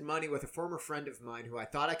invested money with a former friend of mine who I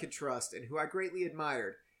thought I could trust and who I greatly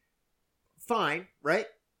admired. Fine, right?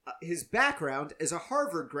 His background as a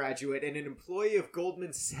Harvard graduate and an employee of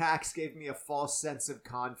Goldman Sachs gave me a false sense of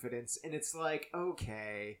confidence, and it's like,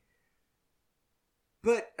 okay,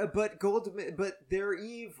 but they're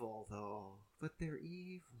evil though.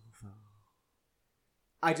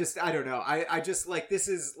 I don't know. I just this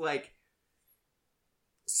is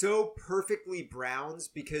so perfectly Browns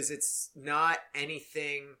because it's not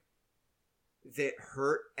anything that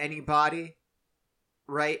hurt anybody,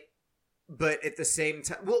 right? But at the same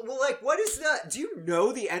time, well, what is do you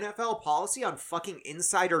know the NFL policy on fucking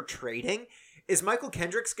insider trading? Is Michael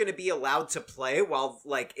Kendricks going to be allowed to play while,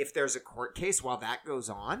 if there's a court case while that goes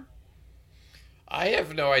on? I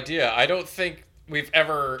have no idea. I don't think we've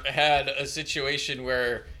ever had a situation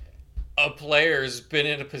where a player's been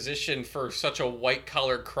in a position for such a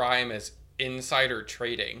white-collar crime as insider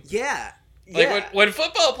trading. Yeah. When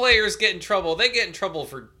football players get in trouble, they get in trouble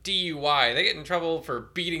for DUI. They get in trouble for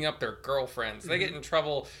beating up their girlfriends. They get in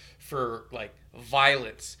trouble for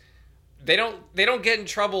violence. They don't get in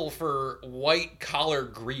trouble for white collar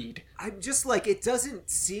greed. I'm just it doesn't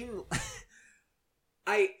seem.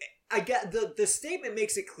 I get the statement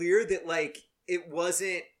makes it clear that it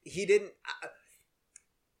wasn't. He didn't.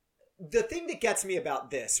 The thing that gets me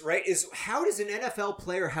about this, right, is how does an NFL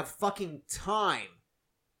player have fucking time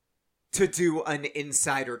to do an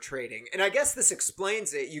insider trading? And I guess this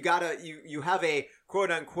explains it. You have a quote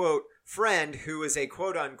unquote friend who is a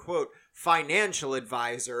quote unquote financial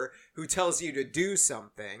advisor who tells you to do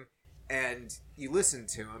something, and you listen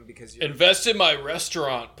to him because you invest in my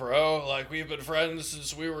restaurant, bro. We've been friends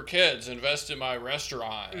since we were kids. Invest in my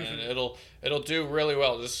restaurant, and it'll do really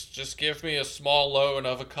well. Just give me a small loan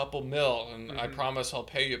of a couple mil, and I promise I'll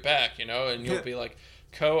pay you back. And you'll be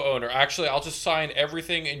co-owner. Actually, I'll just sign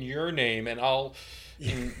everything in your name, and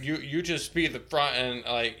and you just be the front end,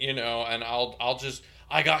 and I'll just,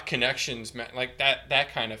 I got connections, man. That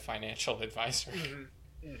kind of financial advisor.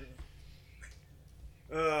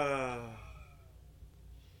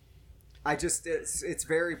 It's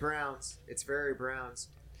very Browns. It's very Browns.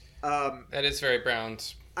 That is very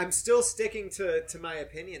Browns. I'm still sticking to my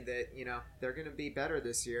opinion that they're going to be better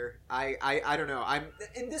this year. I don't know. And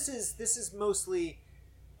this is mostly.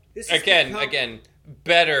 Again,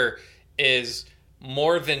 better is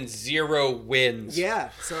more than 0 wins. Yeah,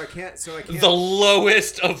 so I can't. The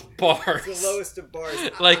lowest of bars. The lowest of bars.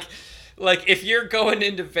 If you're going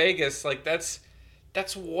into Vegas,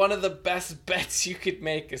 that's one of the best bets you could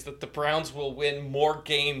make is that the Browns will win more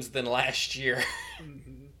games than last year.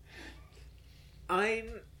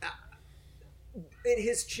 It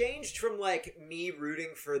has changed from me rooting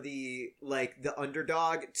for the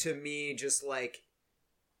underdog to me just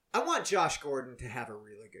I want Josh Gordon to have a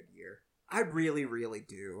really good year. I really, really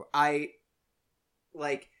do. I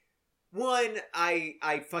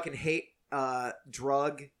fucking hate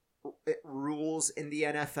drug rules in the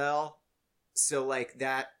NFL. So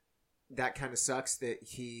that kind of sucks that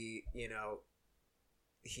he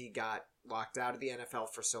got locked out of the NFL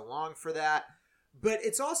for so long for that. But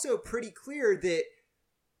it's also pretty clear that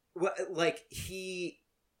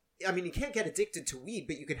you can't get addicted to weed,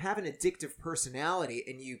 but you can have an addictive personality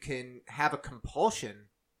and you can have a compulsion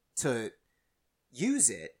to use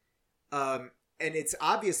it. And it's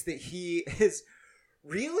obvious that he has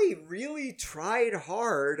really, really tried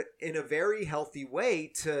hard in a very healthy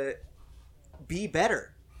way to be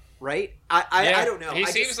better, right? I don't know. He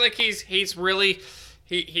seems like he's really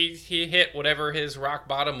he hit whatever his rock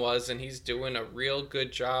bottom was, and he's doing a real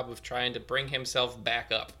good job of trying to bring himself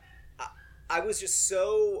back up. I was just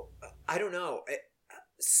so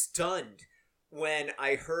stunned when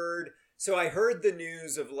I heard. So I heard the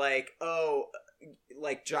news of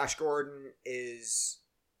Josh Gordon is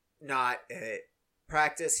not at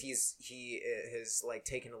practice. He has like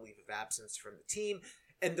taken a leave of absence from the team.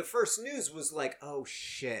 And the first news was like, oh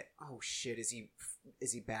shit, is he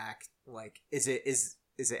back? Like, is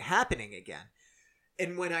it happening again?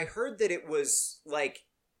 And when I heard that it was like,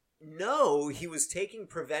 no, he was taking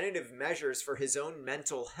preventative measures for his own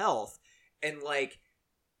mental health and like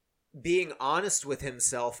being honest with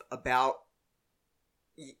himself about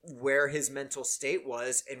where his mental state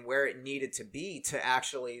was and where it needed to be to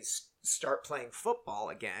actually start playing football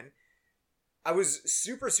again. I was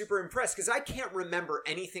super, super impressed because I can't remember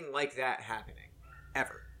anything like that happening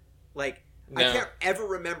ever. Like, no. I can't ever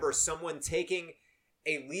remember someone taking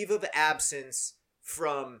a leave of absence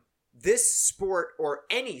from this sport or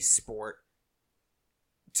any sport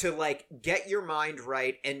to like get your mind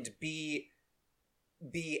right and be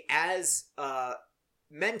as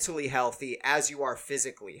mentally healthy as you are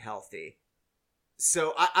physically healthy.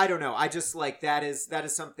 So I don't know. I just like that is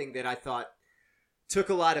something that I thought took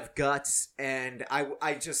a lot of guts, and I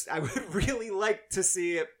would really like to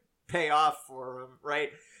see it pay off for him,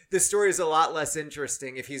 right? The story is a lot less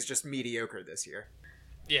interesting if he's just mediocre this year.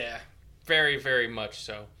 Yeah, very, very much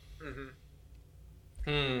so.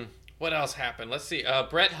 What else happened? Let's see.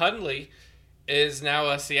 Brett Hundley is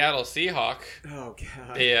now a Seattle Seahawk. Oh,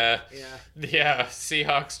 God. Yeah.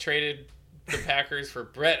 Seahawks traded the Packers for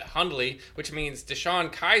Brett Hundley, which means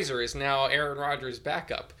Deshaun Kaiser is now Aaron Rodgers'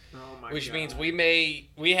 backup. Oh my which God. means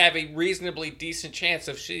we have a reasonably decent chance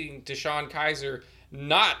of seeing Deshaun Kaiser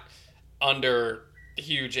not under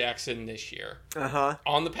Hugh Jackson this year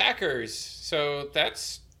on the Packers. So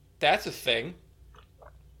that's a thing.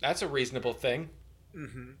 That's a reasonable thing.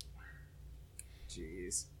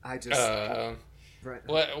 Jeez, I just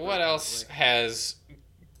what else has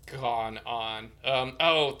gone on?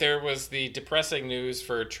 There was the depressing news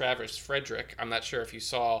for Travis Frederick. I'm not sure if you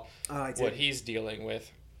saw what he's dealing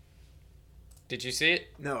with. Did you see it?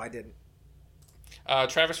 No, I didn't.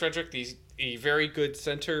 Travis Frederick, the very good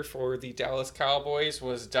center for the Dallas Cowboys,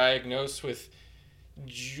 was diagnosed with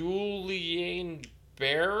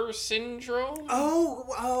Guillain-Barré syndrome.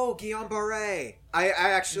 Oh, Guillain-Barré. I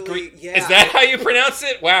actually, yeah. Is that how you pronounce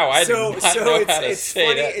it? Wow, I do not know how to say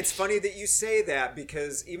funny, that. It's funny that you say that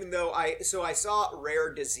because even though I saw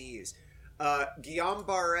Rare Disease.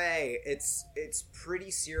 Guillain-Barré, it's pretty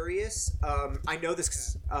serious. I know this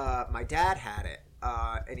because my dad had it,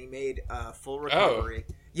 and he made full recovery.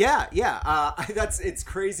 Oh. Yeah. It's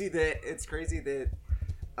crazy that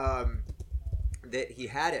that he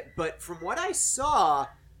had it. But from what I saw,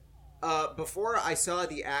 before I saw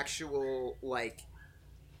the actual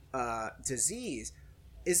disease.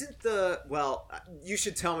 Isn't you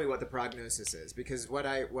should tell me what the prognosis is, because what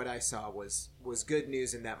I saw was good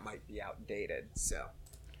news, and that might be outdated. So,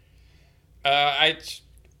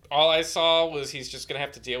 all I saw was he's just gonna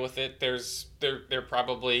have to deal with it. He's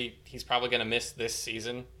probably gonna miss this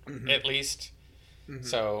season at least.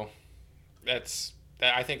 So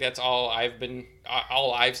I think that's all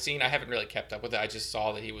I've seen. I haven't really kept up with it. I just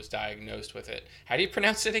saw that he was diagnosed with it. How do you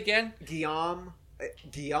pronounce it again?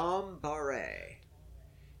 Guillain-Barré.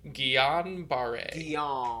 Guillain-Barré.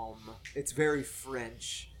 Guillaume. It's very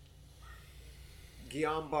French.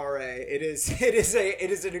 Guillain-Barré. It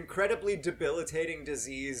is an incredibly debilitating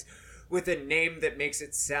disease with a name that makes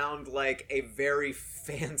it sound like a very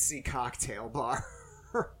fancy cocktail bar.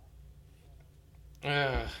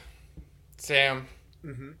 Sam.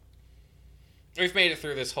 We've made it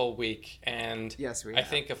through this whole week, and yes, we have. I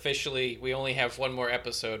think officially we only have one more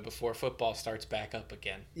episode before football starts back up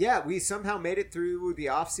again. Yeah, we somehow made it through the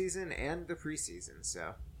off-season and the preseason,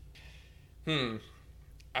 so.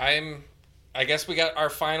 I guess we got our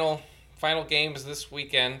final games this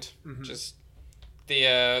weekend. Just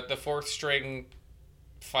the fourth string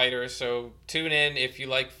fighters, so tune in if you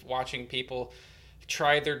like watching people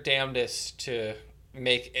try their damnedest to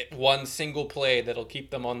make it one single play that'll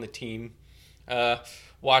keep them on the team.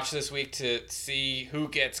 Watch this week to see who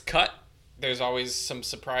gets cut. There's always some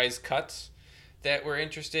surprise cuts that we're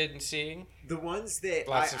interested in seeing. The ones that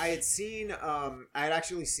I had seen, I had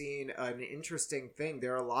actually seen an interesting thing.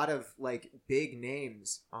 There are a lot of big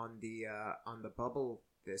names on the bubble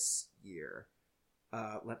this year.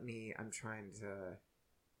 I'm trying to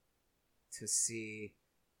see.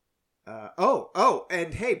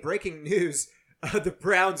 And hey, breaking news! The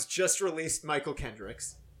Browns just released Michael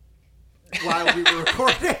Kendricks while we were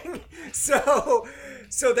recording, so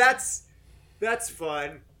that's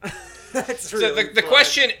fun. That's really so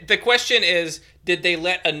the question is, did they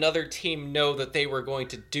let another team know that they were going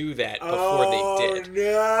to do that before they did?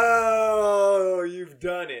 No, you've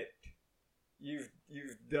done it. You've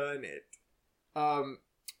done it.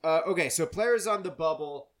 Okay, so players on the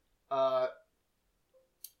bubble. I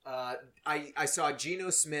saw Geno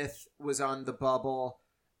Smith was on the bubble.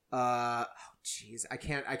 Oh, jeez, I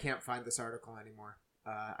can't find this article anymore.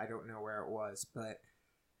 I don't know where it was, but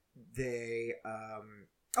they.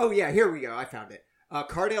 Oh yeah, here we go. I found it.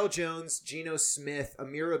 Cardale Jones, Geno Smith,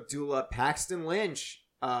 Amir Abdullah, Paxton Lynch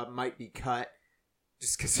might be cut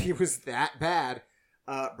just because he was that bad.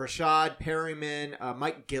 Brashad Perryman,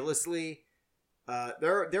 Mike Gillislee.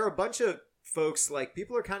 There are a bunch of folks, like,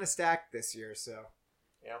 people are kind of stacked this year, so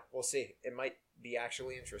yeah, we'll see. It might be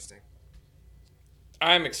actually interesting.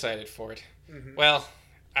 I'm excited for it. Mm-hmm. Well,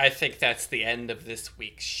 I think that's the end of this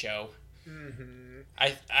week's show. Mm-hmm.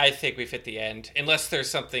 I think we've hit the end, unless there's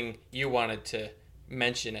something you wanted to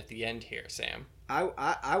mention at the end here, Sam.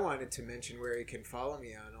 I wanted to mention where you can follow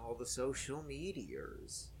me on all the social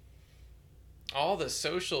meteors. All the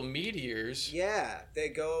social meteors? Yeah, they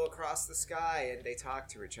go across the sky and they talk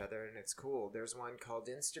to each other, and it's cool. There's one called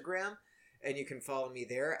Instagram, and you can follow me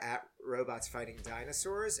there at Robots Fighting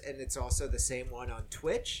Dinosaurs, and it's also the same one on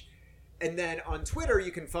Twitch. And then on Twitter,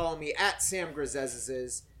 you can follow me at Sam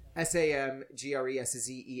Grezezes,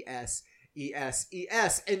 SamGrezezes.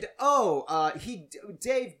 And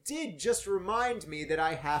Dave did just remind me that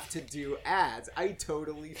I have to do ads. I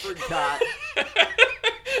totally forgot.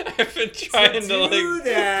 I've been trying to poke you for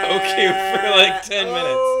 10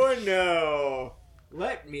 minutes. Oh no.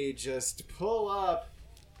 Let me just pull up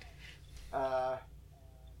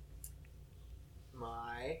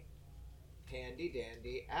my handy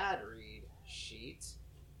dandy ad read sheet.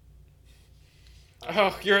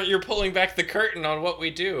 Oh, you're pulling back the curtain on what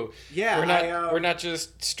we do. Yeah, we're not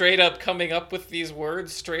just straight up coming up with these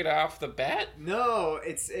words straight off the bat. No,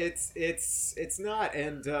 it's not.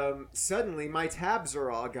 And suddenly my tabs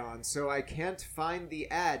are all gone, so I can't find the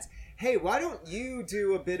ads. Hey, why don't you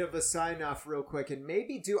do a bit of a sign off real quick and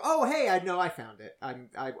maybe do? Oh, hey, I know I found it.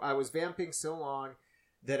 I was vamping so long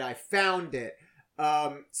that I found it.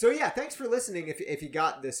 So yeah, thanks for listening. If you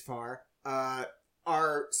got this far.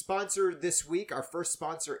 Our sponsor this week, our first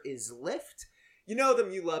sponsor, is Lyft. You know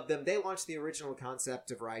them, you love them. They launched the original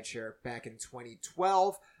concept of rideshare back in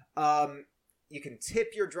 2012. You can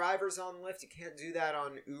tip your drivers on Lyft. You can't do that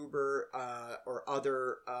on Uber or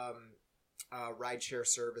other rideshare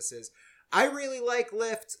services. I really like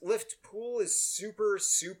Lyft. Lyft Pool is super,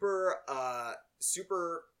 super,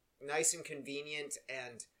 super nice and convenient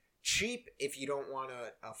and cheap if you don't want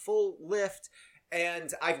a full Lyft.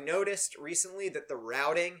 And I've noticed recently that the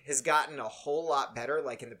routing has gotten a whole lot better,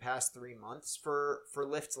 like in the past 3 months for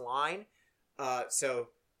Lyft's line. So,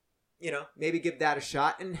 maybe give that a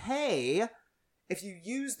shot. And hey, if you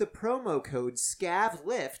use the promo code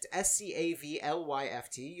SCAVLYFT,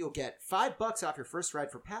 SCAVLYFT, you'll get $5 off your first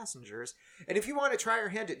ride for passengers. And if you want to try your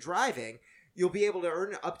hand at driving, you'll be able to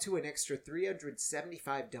earn up to an extra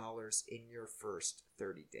 $375 in your first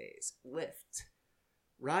 30 days. Lyft.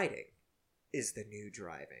 Riding is the new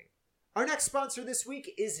driving. Our next sponsor this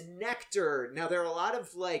week is Nectar. Now, there are a lot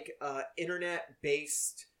of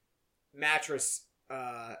internet-based mattress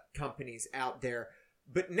companies out there,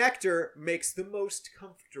 but Nectar makes the most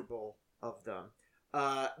comfortable of them.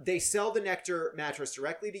 They sell the Nectar mattress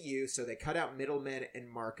directly to you, so they cut out middlemen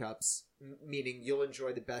and markups, meaning you'll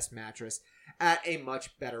enjoy the best mattress at a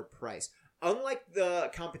much better price. Unlike the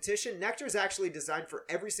competition, Nectar is actually designed for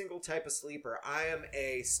every single type of sleeper. I am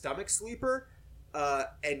a stomach sleeper,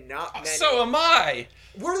 and not many. So am I.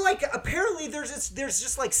 We're apparently there's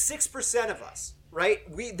just 6% of us, right?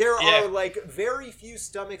 There are very few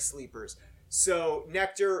stomach sleepers. So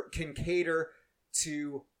Nectar can cater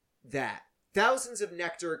to that. Thousands of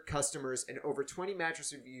Nectar customers and over 20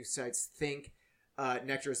 mattress review sites think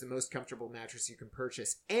Nectar is the most comfortable mattress you can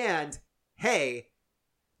purchase. And hey,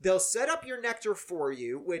 they'll set up your Nectar for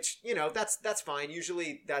you, which, that's fine.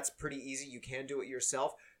 Usually that's pretty easy. You can do it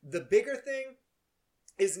yourself. The bigger thing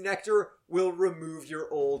is Nectar will remove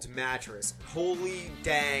your old mattress. Holy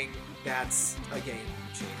dang, that's a game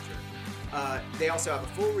changer. They also have a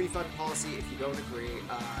full refund policy if you don't agree.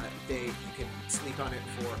 You can sleep on it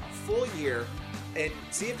for a full year and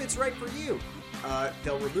see if it's right for you.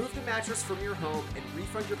 They'll remove the mattress from your home and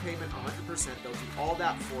refund your payment 100%. They'll do all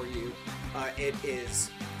that for you.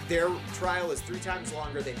 Their trial is 3 times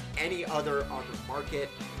longer than any other on the market,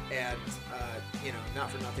 and not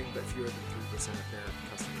for nothing, but fewer than 3% of their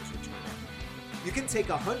customers return it. You can take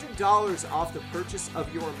 $100 off the purchase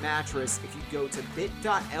of your mattress if you go to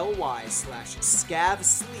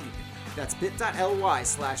bit.ly/scavsleep. That's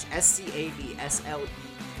bit.ly/SCAVSLEEP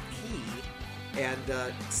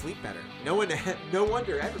and sleep better. No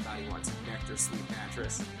wonder everybody wants a Nectar sleep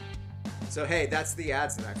mattress. So hey, that's the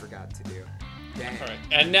ads that I forgot to do. Damn. All right.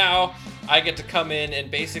 And now I get to come in and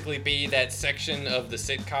basically be that section of the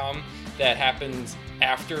sitcom that happens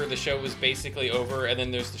after the show is basically over, and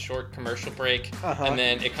then there's the short commercial break, and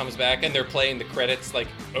then it comes back, and they're playing the credits like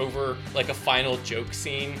over like a final joke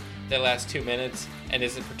scene that lasts 2 minutes and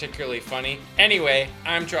isn't particularly funny. Anyway,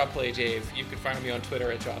 I'm Drawplay Dave. You can find me on Twitter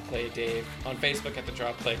at DrawPlayDave, on Facebook at the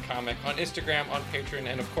Drawplay Comic, on Instagram, on Patreon,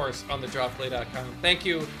 and of course on thedrawplay.com. Thank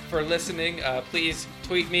you for listening. Please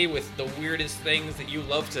tweet me with the weirdest things that you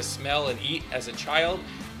love to smell and eat as a child,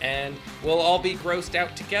 and we'll all be grossed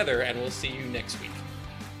out together, and we'll see you next week.